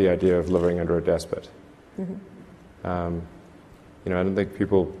who love the idea of living under a despot. I don't think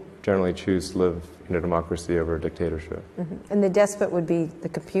people generally choose to live in a democracy over a dictatorship. And the despot would be the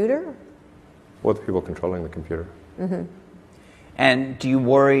computer? Or the people controlling the computer. And do you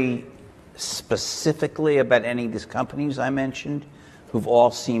worry specifically about any of these companies I mentioned, who've all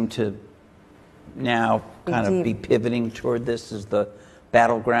seemed to now kind of be pivoting toward this as the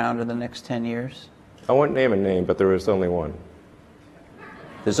battleground in the next 10 years? I won't name a name, but there is only one.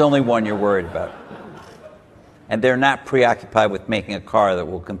 There's only one you're worried about. And they're not preoccupied with making a car that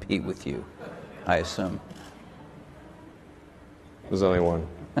will compete with you, I assume. There's only one.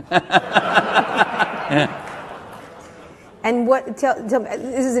 And what? Tell me,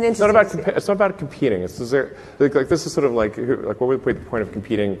 this is an interesting. It's not about competing. This is sort of like what would be the point of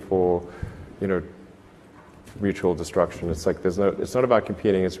competing for, mutual destruction? It's like it's not about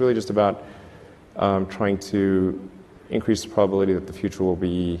competing. It's really just about trying to increase the probability that the future will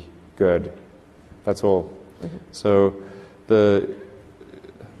be good. That's all. So the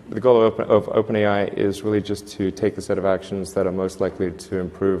goal of OpenAI is really just to take the set of actions that are most likely to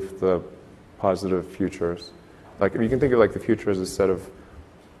improve the positive futures. Like, you can think of like the future as a set of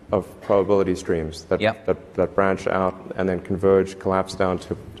probability streams that branch out and then converge, collapse down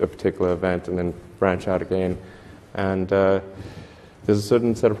to a particular event, and then branch out again. And there's a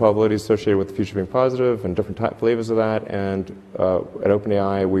certain set of probabilities associated with the future being positive and different flavors of that. And at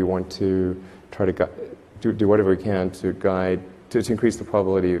OpenAI, we want to try to do whatever we can to increase the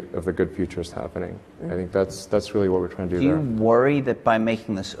probability of the good futures happening. I think that's really what we're trying to do there. Do you worry that by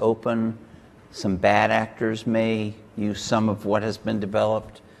making this open, some bad actors may use some of what has been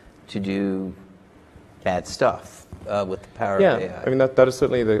developed to do bad stuff with the power of AI? Yeah, I mean that is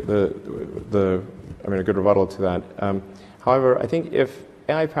certainly a good rebuttal to that. However, I think if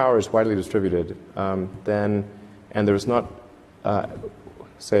AI power is widely distributed, and there's not,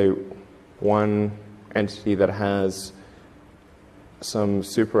 say, one entity that has some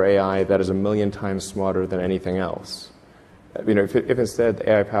super AI that is 1,000,000 times smarter than anything else. If instead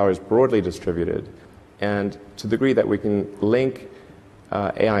AI power is broadly distributed, and to the degree that we can link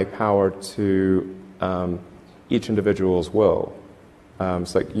AI power to each individual's will,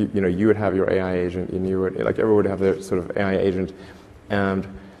 it's like you would have your AI agent, and everyone would have their sort of AI agent, and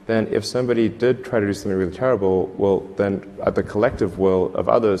then if somebody did try to do something really terrible, well, then the collective will of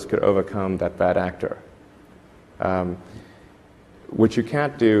others could overcome that bad actor. Which you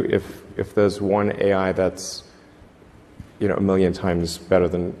can't do if there's one AI that's 1,000,000 times better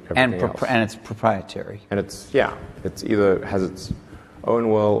than everything else. And it's proprietary. And it's either has its own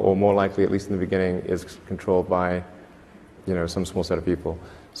will, or more likely, at least in the beginning, is controlled by some small set of people.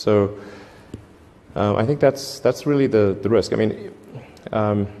 So I think that's really the risk. I mean,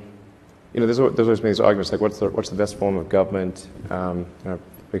 there's always been these arguments like what's the best form of government?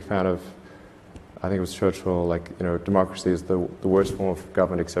 Big fan of, I think it was Churchill, democracy is the worst form of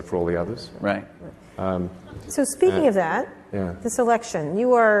government except for all the others. Right. So speaking of that, this election,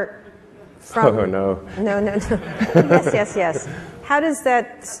 you are from... Oh, no. No. Yes. How does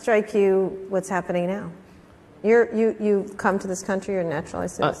that strike you, what's happening now? You've come to this country, you're a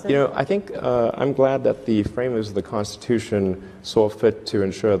naturalized citizen? I think I'm glad that the framers of the Constitution saw fit to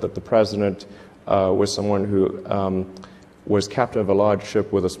ensure that the president was someone who was captain of a large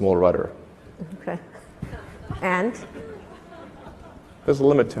ship with a small rudder. Okay. And? There's a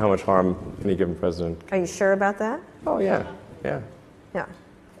limit to how much harm any given president. Are you sure about that? Oh, yeah.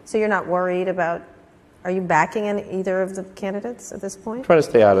 So you're not worried about, are you backing either of the candidates at this point? Try to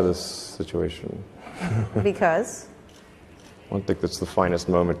stay out of this situation. Because? I don't think that's the finest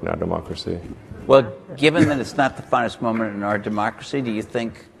moment in our democracy. Well, given that it's not the finest moment in our democracy, do you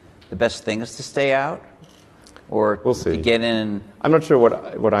think the best thing is to stay out? Or we'll see. To get in and I'm not sure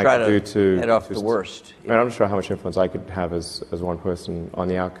what I could do to head off the worst. I'm not sure how much influence I could have as one person on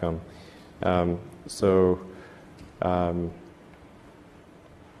the outcome. So, I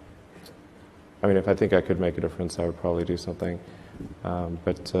mean, if I think I could make a difference, I would probably do something.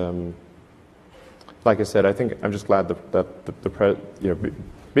 But like I said, I think I'm just glad that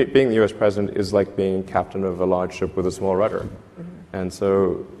being the U.S. president is like being captain of a large ship with a small rudder. And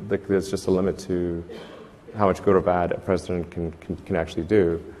so there's just a limit to how much good or bad a president can actually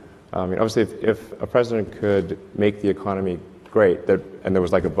do. I mean, obviously, if a president could make the economy great, and there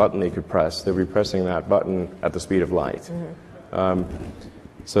was like a button he could press, they'd be pressing that button at the speed of light.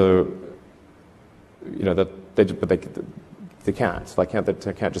 So, that they can't. They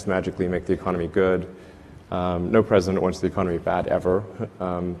can't just magically make the economy good. No president wants the economy bad ever,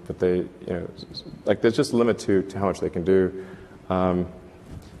 but there's just a limit to how much they can do.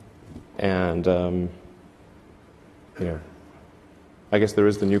 I guess there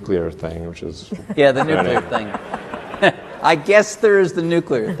is the nuclear thing, which is the nuclear thing. I guess there is the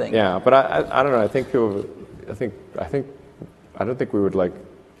nuclear thing. Yeah, but I don't know. I don't think we would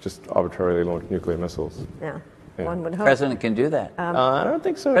just arbitrarily launch nuclear missiles. Yeah. Yeah. One would The hope. president can do that. I don't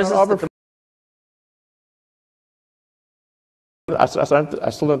think so. President's I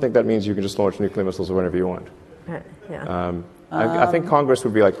still don't think that means you can just launch nuclear missiles whenever you want. Yeah. I think Congress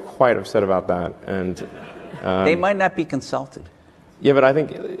would be quite upset about that, and they might not be consulted. yeah, but I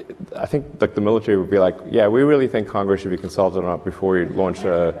think the military would be yeah, we really think Congress should be consulted on it before we launch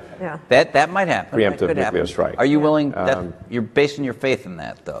a Yeah. That might happen. preemptive That could nuclear happen. strike. Are you willing? You're basing your faith in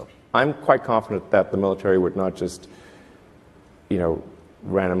that, though. I'm quite confident that the military would not just,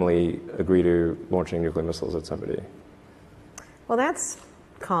 randomly agree to launching nuclear missiles at somebody. Well, that's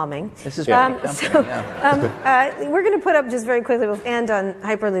calming. This is pretty comforting, yeah. We're going to put up just very quickly, we'll end on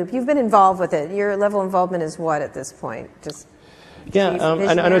Hyperloop. You've been involved with it. Your level of involvement is what at this point? Just Yeah,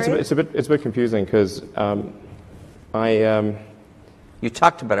 I know visionary? it's a bit confusing because You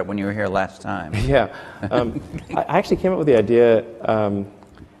talked about it when you were here last time. yeah, I actually came up with the idea.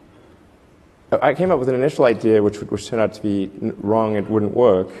 I came up with an initial idea which turned out to be wrong. It wouldn't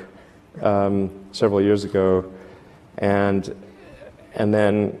work several years ago, but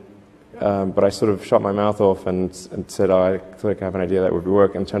I sort of shot my mouth off and said, I feel like I have an idea that would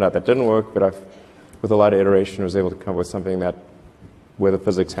work, and it turned out that didn't work. But with a lot of iteration, was able to come up with something where the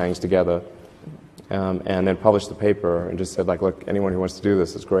physics hangs together, and then published the paper and just said, look, anyone who wants to do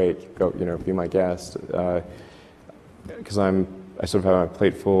this is great. Go, be my guest, because I sort of have my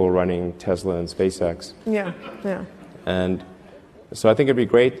plate full running Tesla and SpaceX. Yeah. And so I think it'd be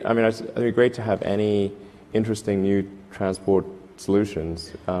great. I mean, it'd be great to have any interesting new transport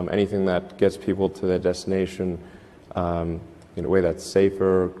solutions, anything that gets people to their destination in a way that's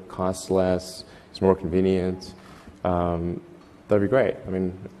safer, costs less, is more convenient. That'd be great. I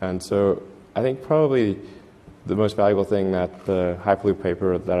mean, and so I think probably the most valuable thing that the Hyperloop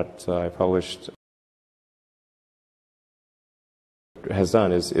paper that I published has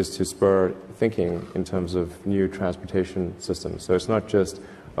done is to spur thinking in terms of new transportation systems. So it's not just,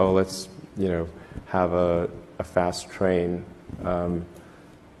 let's have a fast train.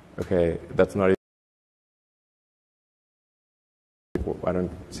 Okay, that's not. I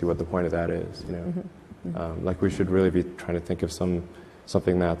don't see what the point of that is. We should really be trying to think of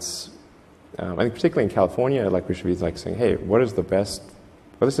something that's. I think particularly in California, we should be saying, hey, what is the best?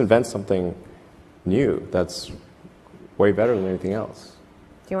 Well, let's invent something new that's way better than anything else.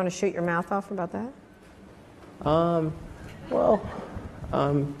 Do you want to shoot your mouth off about that? I'm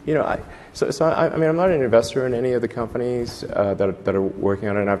not an investor in any of the companies that are working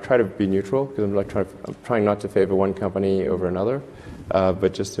on it, and I've tried to be neutral because I'm trying not to favor one company over another,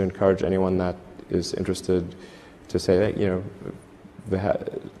 but just to encourage anyone that is interested to say that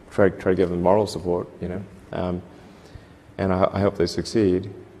try to give them moral support, and I hope they succeed.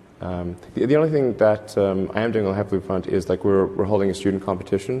 The only thing that I am doing on the Hyperloop front is we're holding a student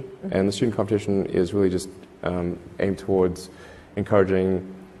competition, and the student competition is really just aimed towards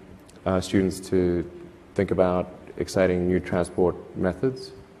encouraging students to think about exciting new transport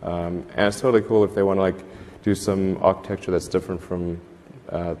methods. And it's totally cool if they want to do some architecture that's different from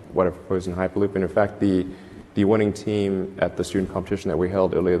what I proposed in Hyperloop. And in fact, the winning team at the student competition that we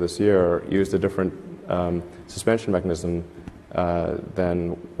held earlier this year used a different suspension mechanism than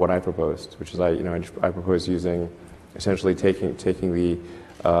what I proposed, which is I proposed using essentially taking the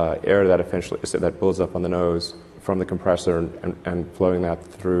air that builds up on the nose from the compressor and flowing that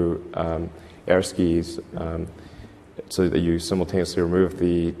through air skis so that you simultaneously remove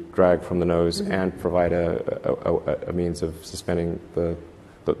the drag from the nose and provide a means of suspending the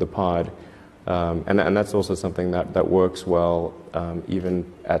pod. And that's also something that works well even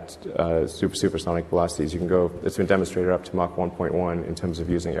at supersonic velocities. You can go. It's been demonstrated up to Mach 1.1 in terms of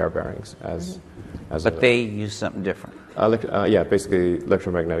using air bearings as But they use something different. Yeah, basically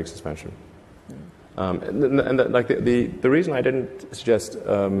electromagnetic suspension. The reason I didn't suggest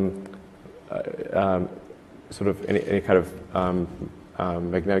sort of any kind of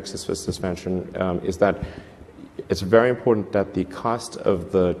magnetic suspension is that it's very important that the cost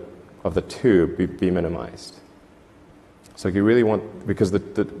of the tube be minimized. So you really want, because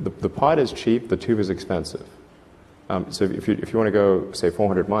the pod is cheap, the tube is expensive. So if you want to go, say,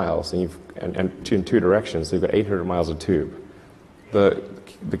 400 miles and in two directions, so you've got 800 miles of tube. The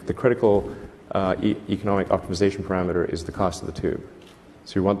critical economic optimization parameter is the cost of the tube.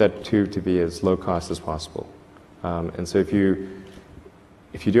 So you want that tube to be as low cost as possible. And so if you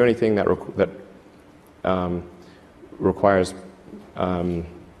do anything that requires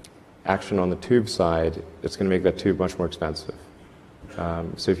action on the tube side, it's going to make that tube much more expensive.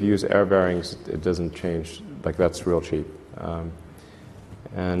 So if you use air bearings, it doesn't change. Like, that's real cheap.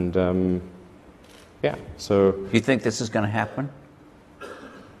 Yeah, so... Do you think this is going to happen?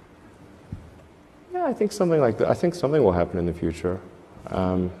 Yeah, I think something like that. I think something will happen in the future.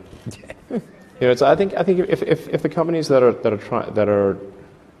 You know, I think if the companies that are trying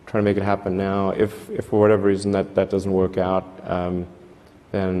to make it happen now, if for whatever reason that doesn't work out,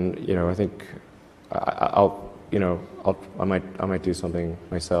 then, you know, I think I might do something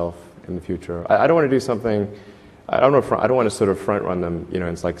myself in the future. I don't want to do something. I don't want to sort of front run them. You know,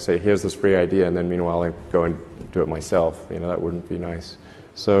 it's like, say, here's this free idea, and then meanwhile I go and do it myself. You know, that wouldn't be nice.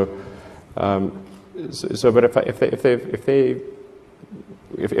 So, but if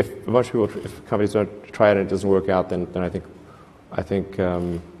a bunch of people, if companies don't try it and it doesn't work out, then I think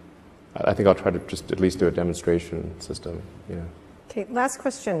I'll try to just at least do a demonstration system. You know. Okay, last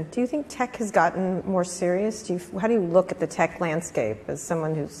question. Do you think tech has gotten more serious? How do you look at the tech landscape as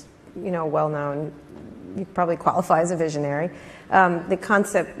someone who's, you know, well-known? You probably qualify as a visionary. The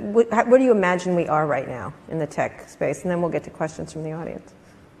concept, where do you imagine we are right now in the tech space? And then we'll get to questions from the audience.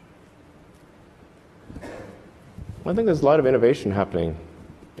 I think there's a lot of innovation happening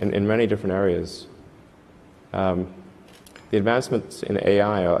in many different areas. The advancements in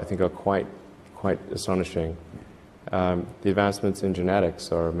AI, I think, are quite astonishing. The advancements in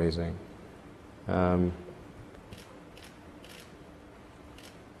genetics are amazing.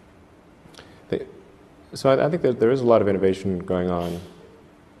 So I think that there is a lot of innovation going on.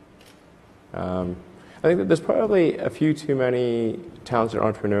 I think that there's probably a few too many talented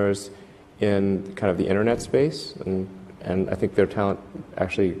entrepreneurs in kind of the internet space, and I think their talent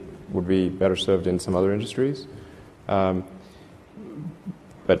actually would be better served in some other industries. But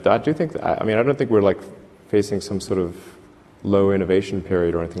I do think that, I mean, I don't think we're like facing some sort of low innovation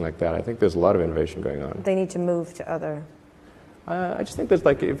period or anything like that. I think there's a lot of innovation going on. They need to move to other... I just think that,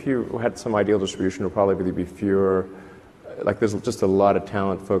 like, if you had some ideal distribution, it would probably be fewer. Like, there's just a lot of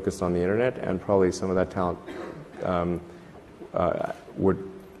talent focused on the internet, and probably some of that talent would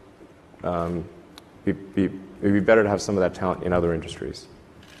it'd be better to have some of that talent in other industries.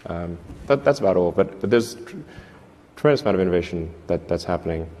 That's about all. But there's tremendous amount of innovation that's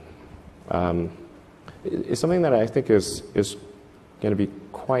happening. It's something that I think is going to be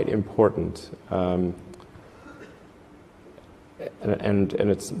quite important. And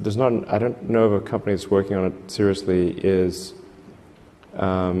there's not, I don't know of a company that's working on it seriously is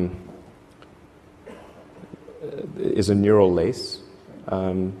a neural lace.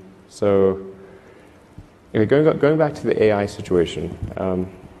 So anyway, going back to the AI situation,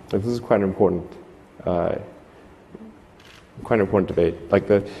 this is quite an important debate. Like,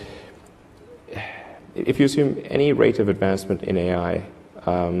 if you assume any rate of advancement in AI,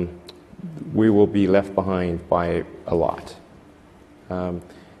 we will be left behind by a lot.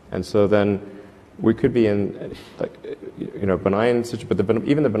 And so then we could be in, like, you know, benign situation, but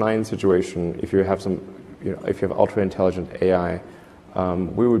even the benign situation, if you have some, you know, if you have ultra intelligent AI,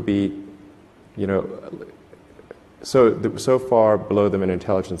 we would be, you know, so far below them in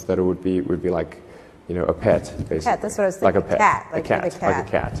intelligence that it would be like, you know, a pet, basically. Pet, that's what I was thinking. Like a pet. Cat. Like a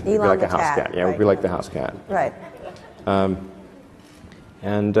cat. Elon, like the a house cat. Yeah, right. it would be like the house cat. Right. Yeah,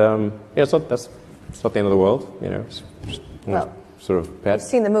 it's not the end of the world, you know. It's just, Well, sort of pet. you've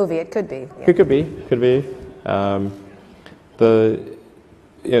seen the movie. It could be. Yeah. It could be.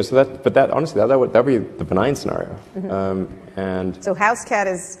 But that honestly, that would be the benign scenario. Mm-hmm. And So house cat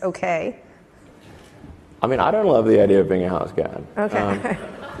is okay. I mean, I don't love the idea of being a house cat. Okay.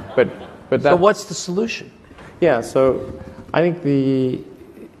 But that. So what's the solution? Yeah. So I think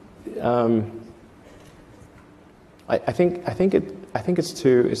I think it's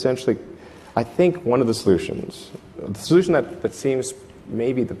to essentially. I think one of the solutions, the solution that seems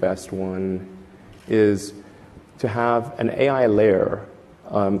maybe the best one, is to have an AI layer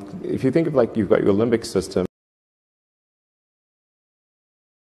if you think of like you've got your limbic system,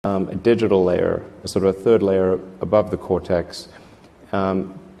 a digital layer, a sort of a third layer above the cortex,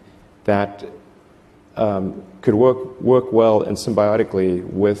 that could work well and symbiotically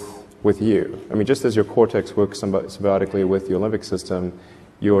with you. I mean, just as your cortex works symbiotically with your limbic system,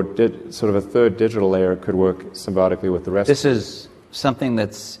 your sort of a third digital layer could work symbiotically with the rest. This is something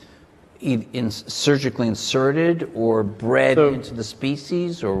that's surgically inserted or bred into the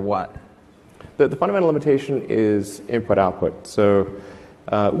species, or what? The fundamental limitation is input-output. So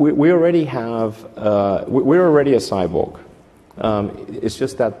we already have, we're already a cyborg. It's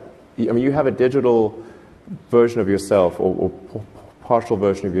just that, I mean, you have a digital version of yourself or partial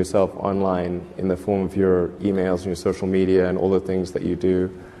version of yourself online in the form of your emails and your social media and all the things that you do.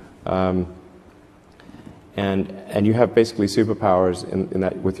 And you have basically superpowers in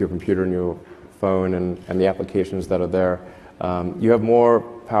that with your computer and your phone and the applications that are there. You have more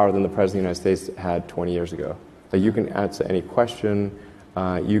power than the President of the United States had 20 years ago. Like you can answer any question,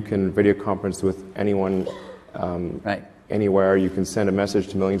 you can video conference with anyone anywhere, you can send a message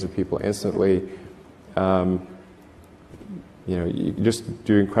to millions of people instantly. You know, you can just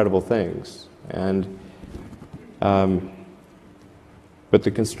do incredible things. And but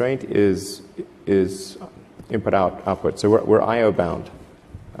the constraint is input-output. So we're I/O bound,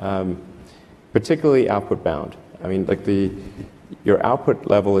 particularly output bound. I mean, like your output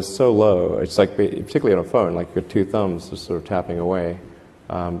level is so low. It's like, particularly on a phone, like your two thumbs are sort of tapping away.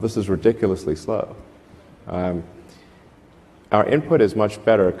 This is ridiculously slow. Our input is much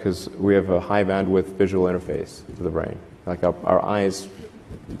better because we have a high bandwidth visual interface to the brain. Like our eyes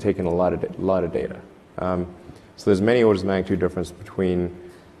take in a lot of data. So there's many orders of magnitude difference between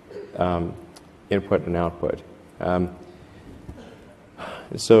input and output.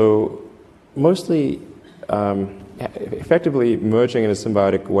 So mostly, effectively merging in a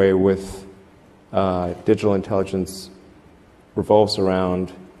symbiotic way with digital intelligence revolves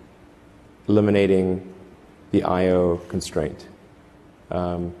around eliminating the I/O constraint.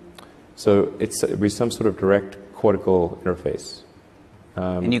 So it'd be some sort of direct cortical interface.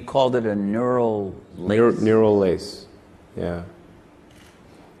 And you called it a neural lace? Neural lace, yeah.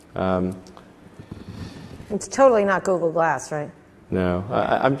 It's totally not Google Glass, right? No,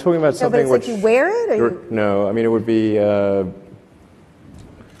 I'm talking about something but it's like you wear it? Or you... No, I mean, it would be, I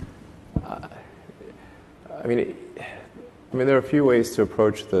mean, there are a few ways to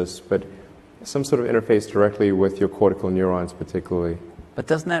approach this, but some sort of interface directly with your cortical neurons particularly. But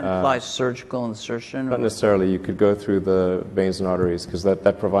doesn't that imply surgical insertion? Not necessarily. You could go through the veins and arteries because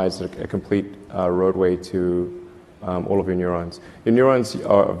that provides a complete roadway to all of your neurons. Your neurons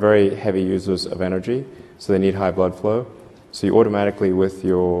are very heavy users of energy, so they need high blood flow. So you automatically, with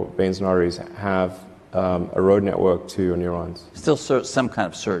your veins and arteries, have a road network to your neurons. Still some kind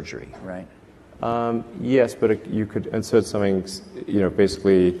of surgery, right? Yes, but you could insert something,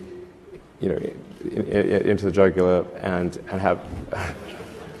 basically, into the jugular and have.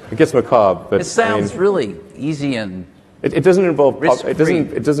 It gets macabre, but it sounds really easy and it doesn't involve risk-free.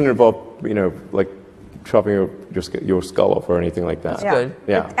 It doesn't involve like chopping your skull off or anything like that. That's good.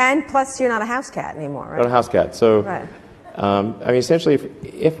 Yeah. And plus, you're not a house cat anymore, right? Not a house cat. So, right. I mean, essentially,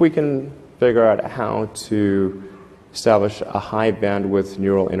 if we can figure out how to establish a high bandwidth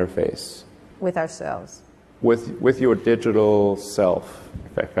neural interface with ourselves, with your digital self,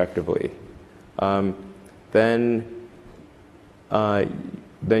 effectively, then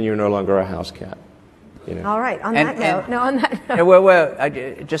you're no longer a house cat. All right. On that note. Well,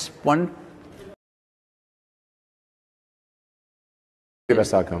 just one. The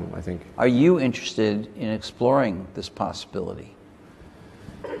best outcome, I think. Are you interested in exploring this possibility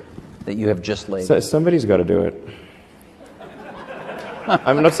that you have just laid? Somebody's got to do it.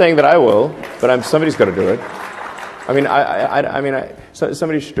 I'm not saying that I will, but somebody's got to do it. I mean,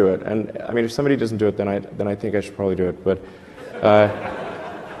 somebody should do it, and I mean, if somebody doesn't do it, then I think I should probably do it. But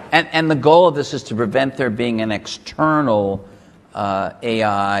and the goal of this is to prevent there being an external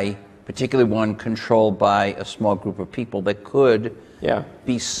AI, particularly one controlled by a small group of people that could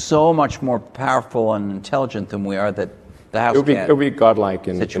be so much more powerful and intelligent than we are that the house cat it would be godlike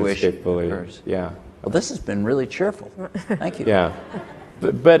in situation escapability. Yeah. Well, this has been really cheerful. Thank you. Yeah.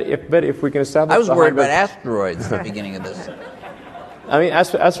 But if we can establish, I was worried about asteroids at the beginning of this. I mean,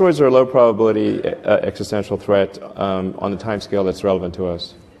 asteroids are a low probability existential threat on the time scale that's relevant to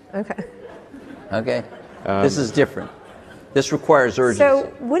us. Okay. Okay. This is different. This requires urgency.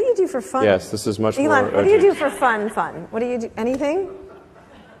 So, what do you do for fun? Yes, this is much more Elon, urgent. what do you do for fun? What do you do? Anything?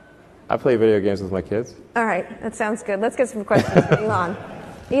 I play video games with my kids. All right, that sounds good. Let's get some questions from Elon.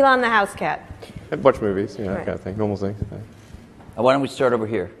 Elon the house cat. I watch movies, that Right. kind of thing, normal things. Why don't we start over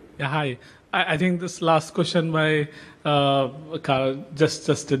here? Yeah, hi. I think this last question by Carl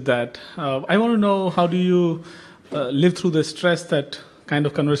just did that. I want to know, how do you live through the stress, that kind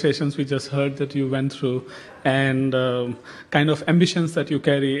of conversations we just heard that you went through, and kind of ambitions that you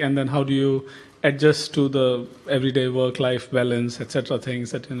carry, and then how do you adjust to the everyday work-life balance, etc.,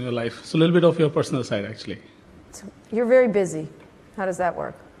 things that in your life? So a little bit of your personal side, actually. So you're very busy. How does that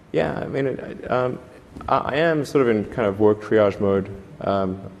work? Yeah, I mean, I am sort of in kind of work triage mode a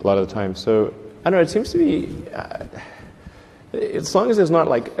lot of the time. So I don't know. It seems to be, as long as there's not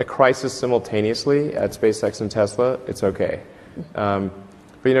like a crisis simultaneously at SpaceX and Tesla, it's okay.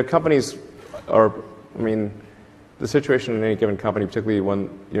 But companies are. I mean, the situation in any given company, particularly when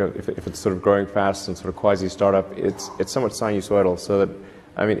if it's sort of growing fast and sort of quasi startup, it's somewhat sinusoidal. So that,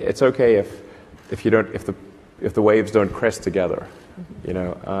 I mean, it's okay if the waves don't crest together.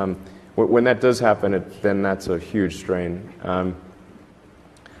 When that does happen, then that's a huge strain.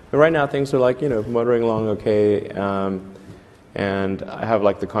 But right now things are like motoring along okay, and I have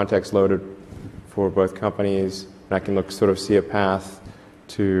like the contacts loaded for both companies, and I can sort of see a path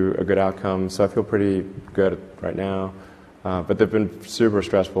to a good outcome. So I feel pretty good right now. But there've been super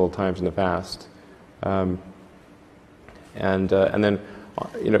stressful times in the past, and then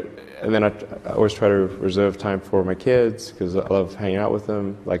I always try to reserve time for my kids because I love hanging out with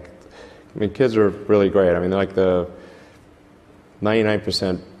them. Like, I mean, kids are really great. I mean, they're like the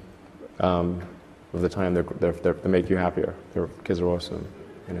 99% of the time they make you happier. Their kids are awesome.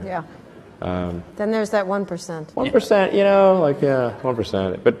 Yeah. Then there's that 1%. 1%,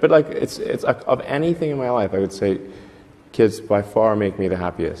 1%. But like it's of anything in my life, I would say, kids by far make me the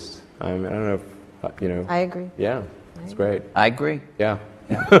happiest. I don't know if I agree. Yeah, it's great. I agree. Yeah.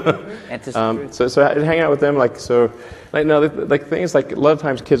 So hang out with them, like things like a lot of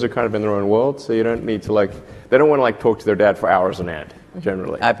times kids are kind of in their own world, so you don't need to they don't want to talk to their dad for hours on end.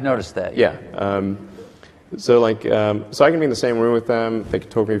 Generally, I've noticed that. Yeah. So I can be in the same room with them. They can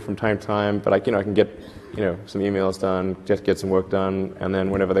talk to me from time to time, but I can get some emails done, just get some work done, and then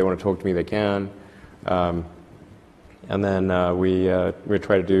whenever they want to talk to me, they can. And then we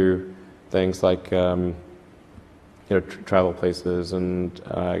try to do things like travel places, and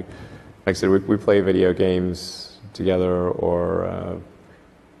like I said, we play video games together. Or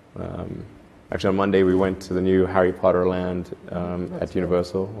actually, on Monday we went to the new Harry Potter land at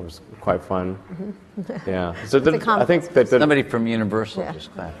Universal. It was quite fun. Mm-hmm. Yeah. So I think that somebody from Universal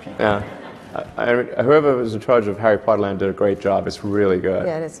just clapped. Yeah. Whoever was in charge of Harry Potter land did a great job. It's really good.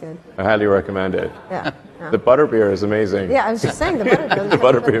 Yeah, it is good. I highly recommend it. Yeah. The butterbeer is amazing. Yeah, I was just saying the butterbeer. The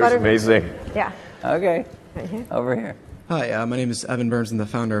butterbeer is amazing. Yeah. Okay. Right here. Over here. Hi, my name is Evan Burns. I'm the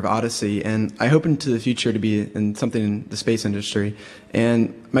founder of Odyssey, and I hope into the future to be in something in the space industry.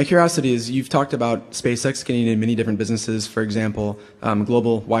 And my curiosity is, you've talked about SpaceX getting into many different businesses, for example,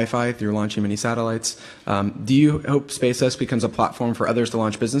 global Wi-Fi through launching many satellites. Do you hope SpaceX becomes a platform for others to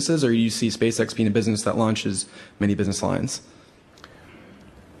launch businesses, or do you see SpaceX being a business that launches many business lines?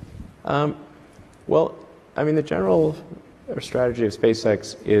 Well, I mean, the general strategy of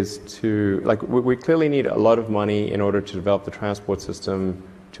SpaceX is to, we clearly need a lot of money in order to develop the transport system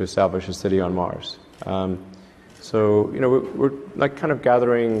to establish a city on Mars. So, we're kind of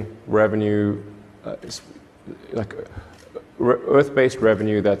gathering revenue, Earth-based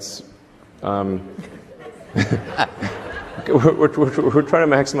revenue that's, we're trying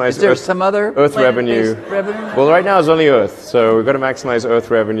to maximize. Is there some other Earth revenue? Well, right now it's only Earth, so we've got to maximize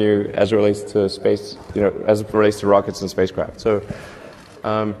Earth revenue as it relates to space, as it relates to rockets and spacecraft. So,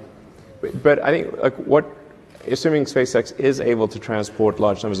 but I think assuming SpaceX is able to transport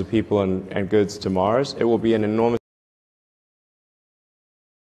large numbers of people and goods to Mars, it will be an enormous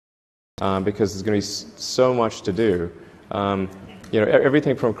because there's going to be so much to do.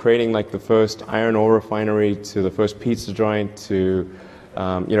 Everything from creating the first iron ore refinery to the first pizza joint to,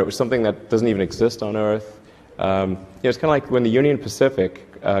 something that doesn't even exist on Earth. It's kind of like when the Union Pacific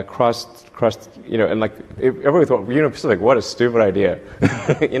crossed, and everybody thought, Union Pacific, what a stupid idea.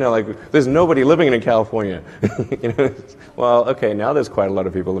 There's nobody living in California. Well, okay, now there's quite a lot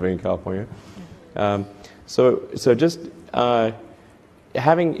of people living in California. So just you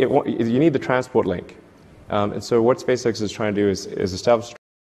need the transport link. And so what SpaceX is trying to do is establish an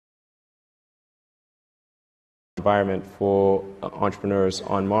environment for entrepreneurs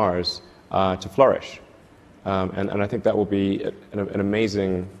on Mars to flourish. And I think that will be an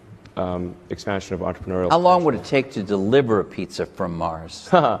amazing expansion of entrepreneurial. How long would it take to deliver a pizza from Mars?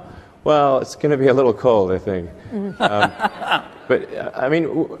 Well, it's going to be a little cold, I think. But I mean,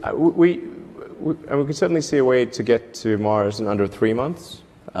 we can certainly see a way to get to Mars in under 3 months.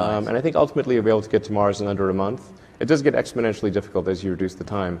 And I think ultimately you'll be able to get to Mars in under a month. It does get exponentially difficult as you reduce the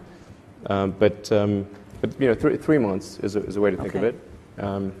time. But 3 months is a way to think of it.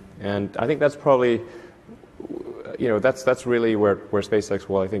 And I think that's probably, that's really where SpaceX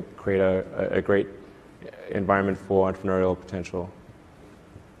will, I think, create a great environment for entrepreneurial potential.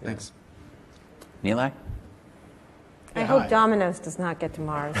 Thanks. Nilay? I hope Domino's does not get to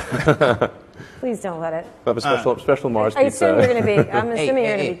Mars. Please don't let it. We'll have a special Mars I pizza. assume you're going to be. I'm assuming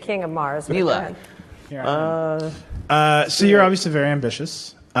you're going to be king of Mars. but go Nilay. ahead. So you're obviously very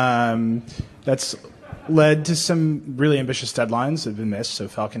ambitious. That's led to some really ambitious deadlines that have been missed. So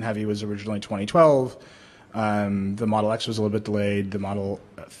Falcon Heavy was originally 2012. The Model X was a little bit delayed. The Model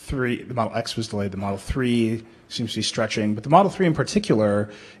X was delayed. The Model 3 seems to be stretching. But the Model 3 in particular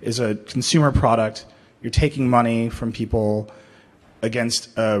is a consumer product. You're taking money from people against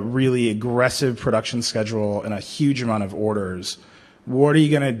a really aggressive production schedule and a huge amount of orders. What are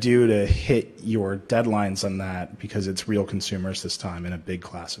you going to do to hit your deadlines on that? Because it's real consumers this time and a big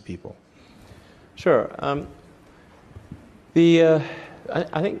class of people. Sure. I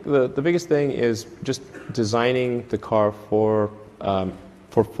think the biggest thing is just designing the car for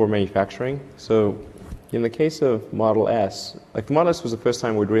manufacturing. So in the case of Model S, like the Model S was the first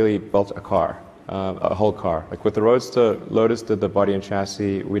time we'd really built a car, a whole car. Like with the Roadster, Lotus did the body and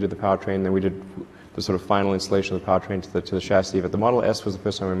chassis, we did the powertrain, then we did the sort of final installation of the powertrain to the chassis. But the Model S was the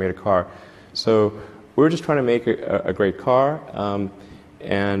first time we made a car. So we were just trying to make a great car.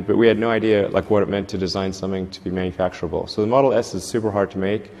 But we had no idea like what it meant to design something to be manufacturable. So the Model S is super hard to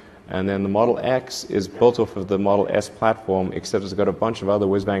make, and then the Model X is built off of the Model S platform, except it's got a bunch of other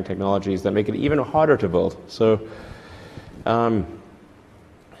whiz-bang technologies that make it even harder to build. So,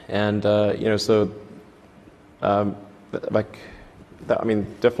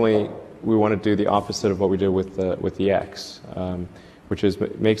 definitely we want to do the opposite of what we did with the X, which is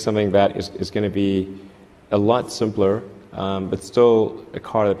make something that is going to be a lot simpler. But still a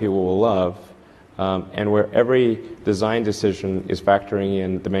car that people will love, and where every design decision is factoring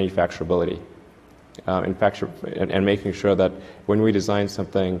in the manufacturability, and making sure that when we design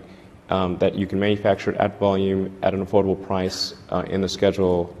something, that you can manufacture it at volume at an affordable price in the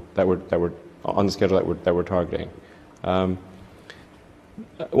schedule that we're targeting. One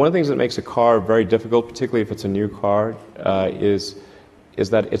of the things that makes a car very difficult, particularly if it's a new car, is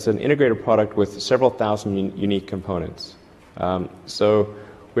that it's an integrated product with several thousand unique components. So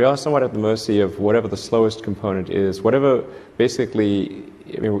we are somewhat at the mercy of whatever the slowest component is, whatever basically,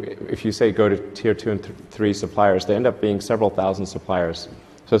 if you say go to tier 2 and 3 suppliers, they end up being several thousand suppliers.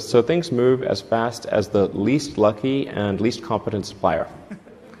 So things move as fast as the least lucky and least competent supplier.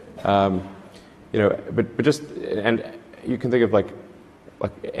 But just, and you can think of like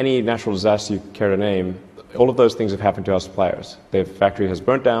any natural disaster you care to name, all of those things have happened to our suppliers. Their factory has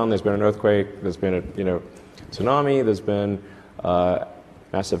burnt down, there's been an earthquake, there's been a tsunami, there's been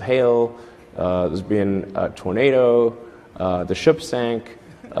massive hail, there's been a tornado, the ship sank,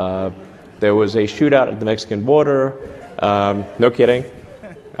 there was a shootout at the Mexican border, no kidding.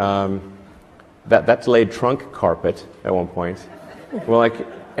 That delayed trunk carpet at one point. Well,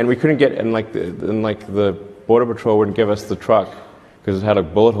 and we couldn't get, and the Border Patrol wouldn't give us the truck because it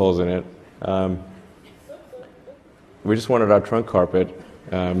had bullet holes in it. We just wanted our trunk carpet.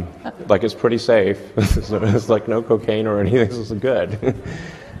 It's pretty safe. So it's like no cocaine or anything. This is good.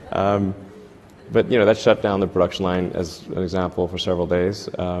 But that shut down the production line as an example for several days.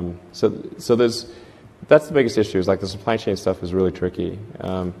 So that's the biggest issue. Is like the supply chain stuff is really tricky.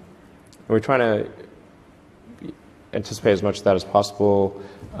 And we're trying to anticipate as much of that as possible,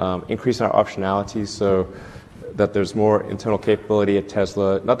 increase our optionality so that there's more internal capability at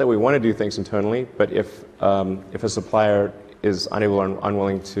Tesla. Not that we want to do things internally, but if a supplier is unable or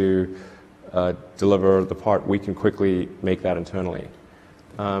unwilling to deliver the part, we can quickly make that internally.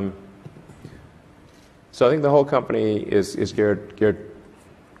 So I think the whole company is geared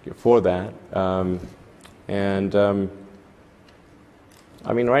for that.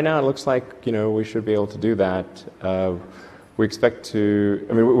 Right now it looks like we should be able to do that. We expect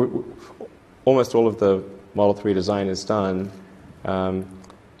to. Almost all of the Model 3 design is done,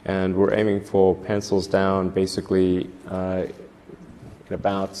 and we're aiming for pencils down basically in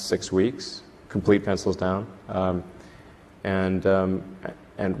about 6 weeks, complete pencils down, and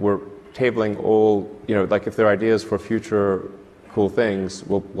we're tabling all. If there are ideas for future cool things,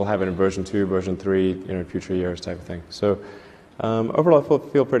 we'll have it in version 2, version 3, future years type of thing. So. Overall, I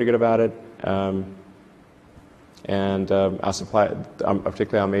feel pretty good about it, and our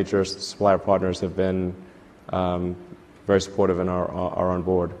particularly our major supplier partners, have been very supportive and are on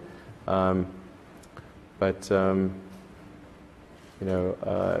board.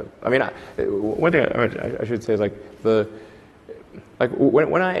 I mean, one thing I should say is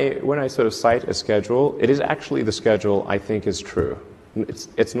when I sort of cite a schedule, it is actually the schedule I think is true.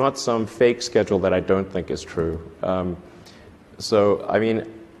 It's not some fake schedule that I don't think is true. So I mean,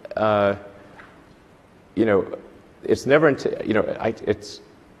 it's never it's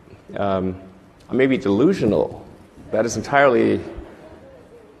I may be delusional. That is entirely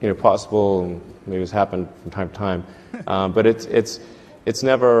possible, and maybe it's happened from time to time. But it's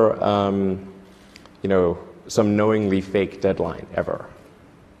never some knowingly fake deadline ever.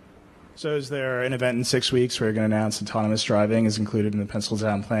 So is there an event in 6 weeks where you're going to announce autonomous driving is included in the penciled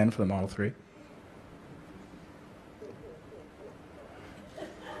down plan for the Model 3?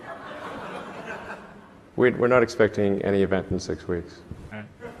 We're not expecting any event in 6 weeks.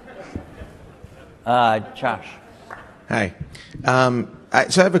 Josh. Hi.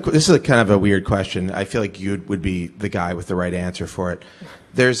 So this is kind of a weird question. I feel like you would be the guy with the right answer for it.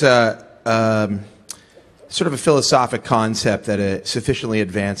 There's a sort of a philosophic concept that a sufficiently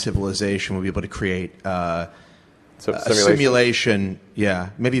advanced civilization will be able to create a simulation. Yeah.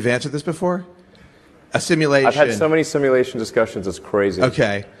 Maybe you've answered this before? A simulation. I've had so many simulation discussions, it's crazy.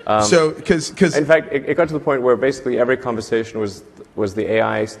 Okay. So, because in fact, it got to the point where basically every conversation was the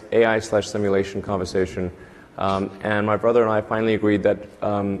AI/simulation conversation. And my brother and I finally agreed that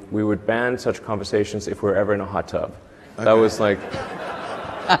we would ban such conversations if we were ever in a hot tub. Okay. That was like,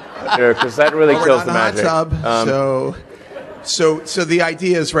 because that really kills the magic. Hot tub, so the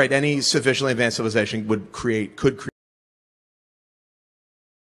idea is right. Any sufficiently advanced civilization could create,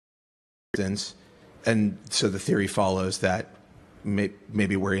 and so the theory follows that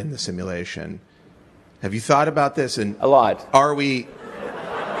maybe we're in the simulation. Have you thought about this? And a lot. Are we?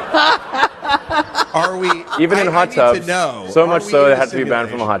 Are we? Even in hot tubs. So much so it had to be banned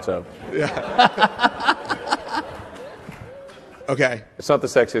from a hot tub. Yeah. Okay. It's not the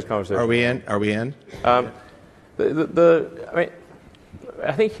sexiest conversation. Are we in? Are we in? I mean,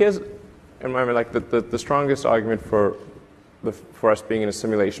 I think here's, the strongest argument for us being in a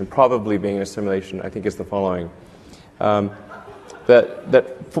simulation, probably being in a simulation, I think is the following.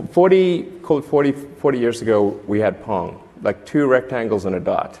 That 40 years ago, we had Pong, like 2 rectangles and a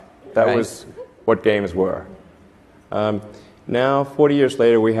dot. That was what games were. Now, 40 years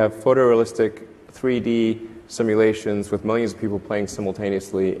later, we have photorealistic 3D simulations with millions of people playing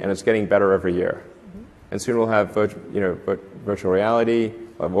simultaneously, and it's getting better every year. Mm-hmm. And soon we'll have virtual reality,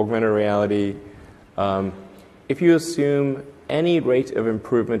 we'll have augmented reality. If you assume any rate of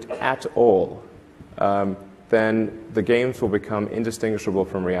improvement at all, then the games will become indistinguishable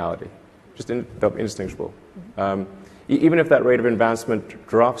from reality. They'll be indistinguishable. Mm-hmm. Even if that rate of advancement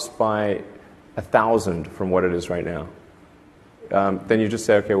drops by 1,000 from what it is right now, then you just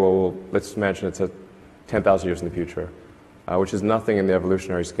say, okay, well, let's imagine it's at 10,000 years in the future, which is nothing in the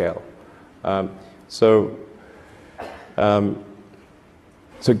evolutionary scale. So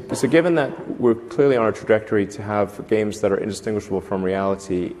given that we're clearly on a trajectory to have games that are indistinguishable from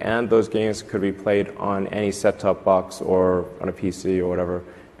reality, and those games could be played on any set-top box or on a PC or whatever,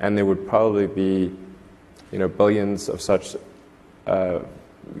 and there would probably be billions of such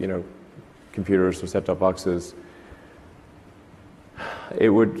computers or set-top boxes, it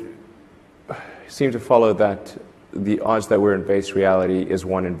would seem to follow that the odds that we're in base reality is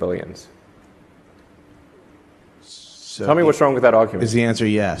 1 in billions. So tell me what's wrong with that argument. Is the answer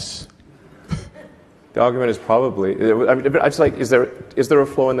yes? The argument is probably. I mean, I just like, is there a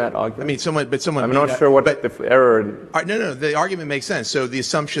flaw in that argument? I mean, I'm not sure what the error. No. The argument makes sense. So the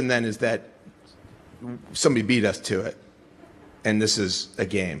assumption then is that somebody beat us to it, and this is a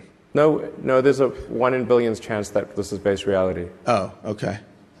game. No. There's a 1 in billions chance that this is base reality. Oh, okay.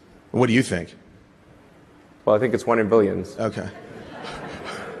 What do you think? Well, I think it's 1 in billions. Okay.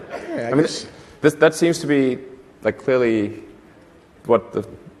 I mean, that seems to be like clearly what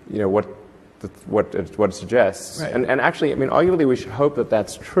it suggests. Right. And actually, I mean, arguably, we should hope that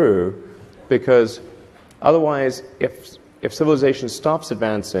that's true, because otherwise, if civilization stops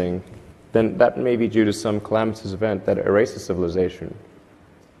advancing, then that may be due to some calamitous event that erases civilization.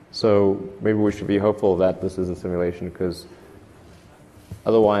 So maybe we should be hopeful that this is a simulation, because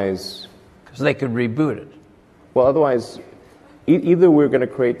otherwise... Because they could reboot it. Well, otherwise, either we're going to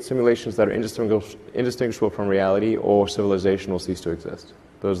create simulations that are indistinguishable from reality, or civilization will cease to exist.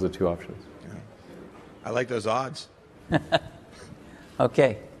 Those are the 2 options. Yeah. I like those odds.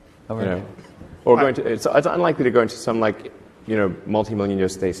 Okay. Or it's unlikely to go into some multi-million year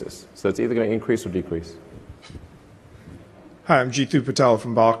stasis. So it's either going to increase or decrease. Hi, I'm Jeetu Patel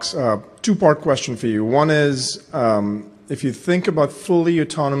from Box. 2-part question for you. One is, if you think about fully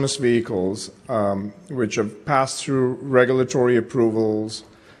autonomous vehicles, which have passed through regulatory approvals,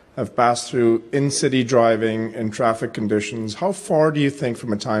 have passed through in-city driving in traffic conditions, how far do you think,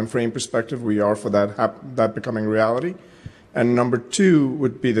 from a time frame perspective, we are for that becoming reality? And number two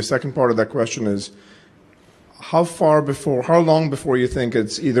would be, the second part of that question is, how long before you think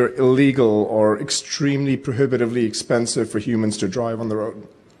it's either illegal or extremely prohibitively expensive for humans to drive on the road?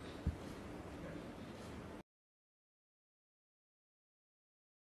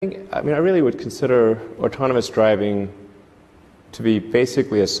 I mean, I really would consider autonomous driving to be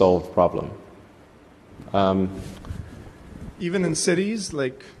basically a solved problem. Even in cities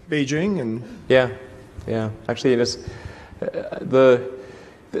like Beijing and... Yeah. Actually, there's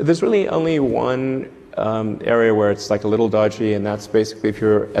really only one area where it's like a little dodgy, and that's basically if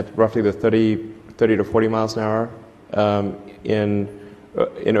you're at roughly the 30 to 40 miles an hour in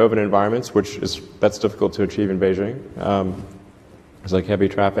urban environments, that's difficult to achieve in Beijing. It's like heavy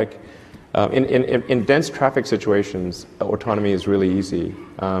traffic. In dense traffic situations, autonomy is really easy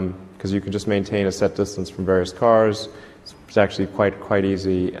because you can just maintain a set distance from various cars. It's actually quite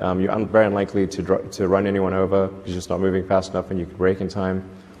easy. You're very unlikely to run anyone over because you're just not moving fast enough, and you can brake in time.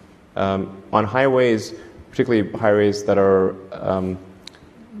 On highways, particularly highways that are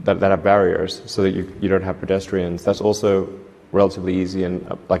that have barriers, so that you don't have pedestrians, that's also relatively easy. And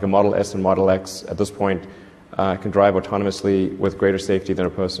like a Model S and Model X at this point can drive autonomously with greater safety than a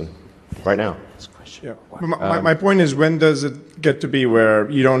person right now. Yeah. My point is, when does it get to be where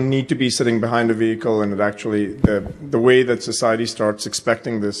you don't need to be sitting behind a vehicle, and it actually, the way that society starts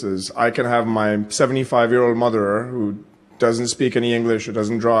expecting this is, I can have my 75-year-old mother who doesn't speak any English or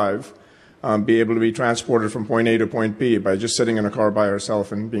doesn't drive be able to be transported from point A to point B by just sitting in a car by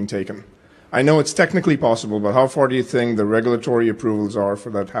herself and being taken. I know it's technically possible, but how far do you think the regulatory approvals are for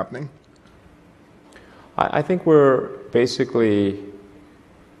that happening? I think we're basically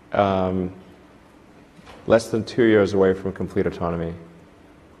less than 2 years away from complete autonomy.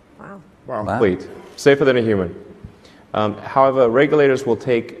 Wow. Complete. Safer than a human. However, regulators will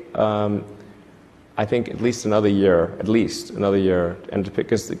take, I think, at least another year, and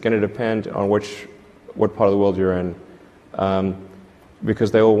because it's going to depend on what part of the world you're in,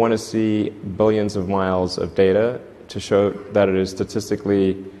 because they will want to see billions of miles of data to show that it is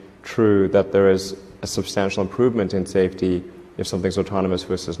statistically true that there is a substantial improvement in safety if something's autonomous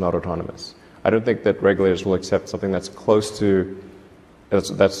versus not autonomous. I don't think that regulators will accept something that's close to,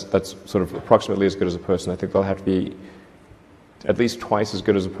 that's sort of approximately as good as a person. I think they'll have to be at least twice as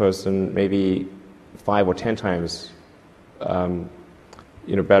good as a person, maybe 5 or 10 times,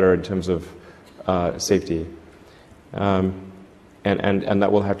 better in terms of safety, and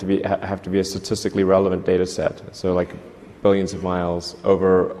that will have to be a statistically relevant data set. So like billions of miles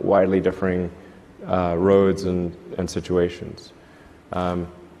over widely differing roads and situations.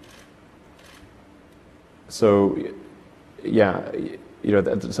 So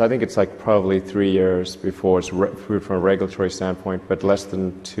I think it's like probably 3 years before it's approved from a regulatory standpoint, but less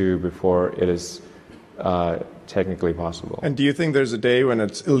than 2 before it is technically possible. And do you think there's a day when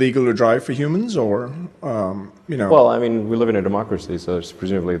it's illegal to drive for humans, or Well, I mean, we live in a democracy, so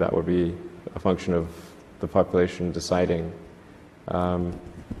presumably that would be a function of the population deciding. I'm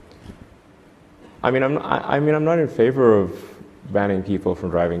not in favor of banning people from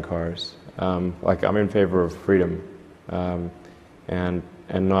driving cars. I'm in favor of freedom and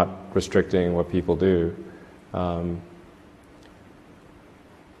not restricting what people do.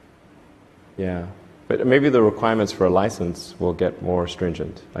 But maybe the requirements for a license will get more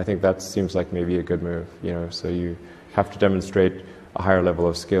stringent. I think that seems like maybe a good move. So you have to demonstrate a higher level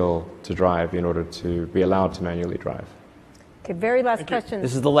of skill to drive in order to be allowed to manually drive. Okay, very last question.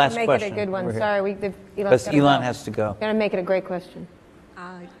 This is the last make question. Make it a good one. Sorry, Elon has to go. Gotta make it a great question.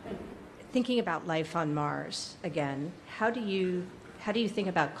 Thinking about life on Mars again, how do you think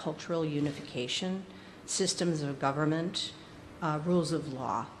about cultural unification, systems of government, rules of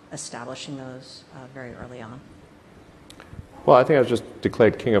law, establishing those very early on? Well, I think I was just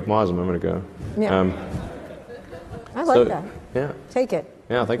declared king of Mars a moment ago. Yeah. I like that. Yeah. Take it.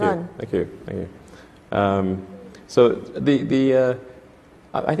 Yeah, thank Run. you. So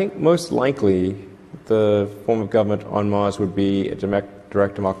I think most likely the form of government on Mars would be a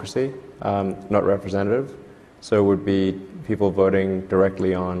direct democracy, not representative. So it would be people voting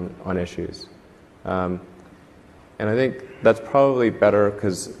directly on issues. And I think that's probably better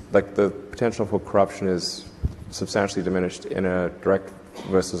because the potential for corruption is substantially diminished in a direct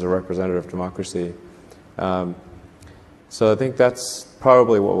versus a representative democracy. So I think that's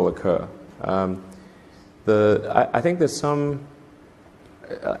probably what will occur. I think there's some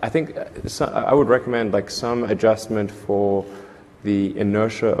I think I would recommend like some adjustment for the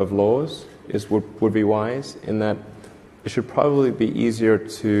inertia of laws would be wise, in that it should probably be easier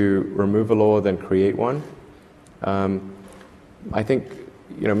to remove a law than create one. I think,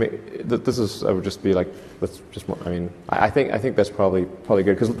 I would just be like, I think that's probably good,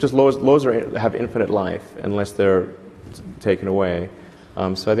 because just laws have infinite life unless they're taken away.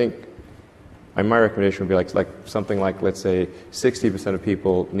 So I think my recommendation would be like something like, let's say 60% of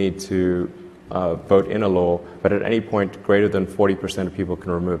people need to vote in a law, but at any point greater than 40% of people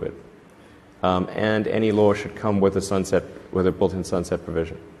can remove it. And any law should come with a built-in sunset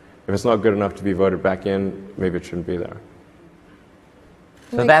provision. If it's not good enough to be voted back in, maybe it shouldn't be there.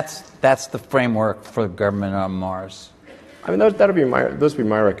 So that's the framework for government on Mars. I mean, those would be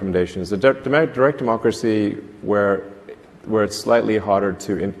my recommendations. The direct democracy, where it's slightly harder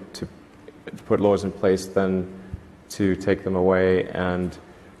to put laws in place than to take them away, and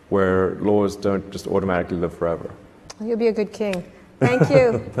where laws don't just automatically live forever. You'll be a good king. Thank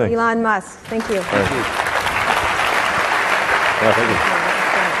you, Elon Musk. Thank you. Thank you. Thank you.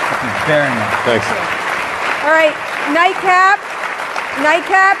 Very much. Thanks. All right, Nightcap,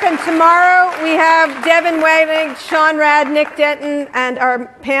 and tomorrow we have Devin Wagner, Sean Rad, Nick Denton, and our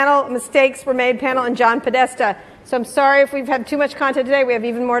panel, Mistakes Were Made panel, and John Podesta. So I'm sorry if we've had too much content today. We have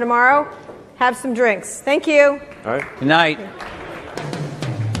even more tomorrow. Have some drinks. Thank you. All right. Good night.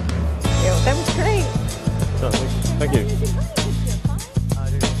 That was great. Thank you.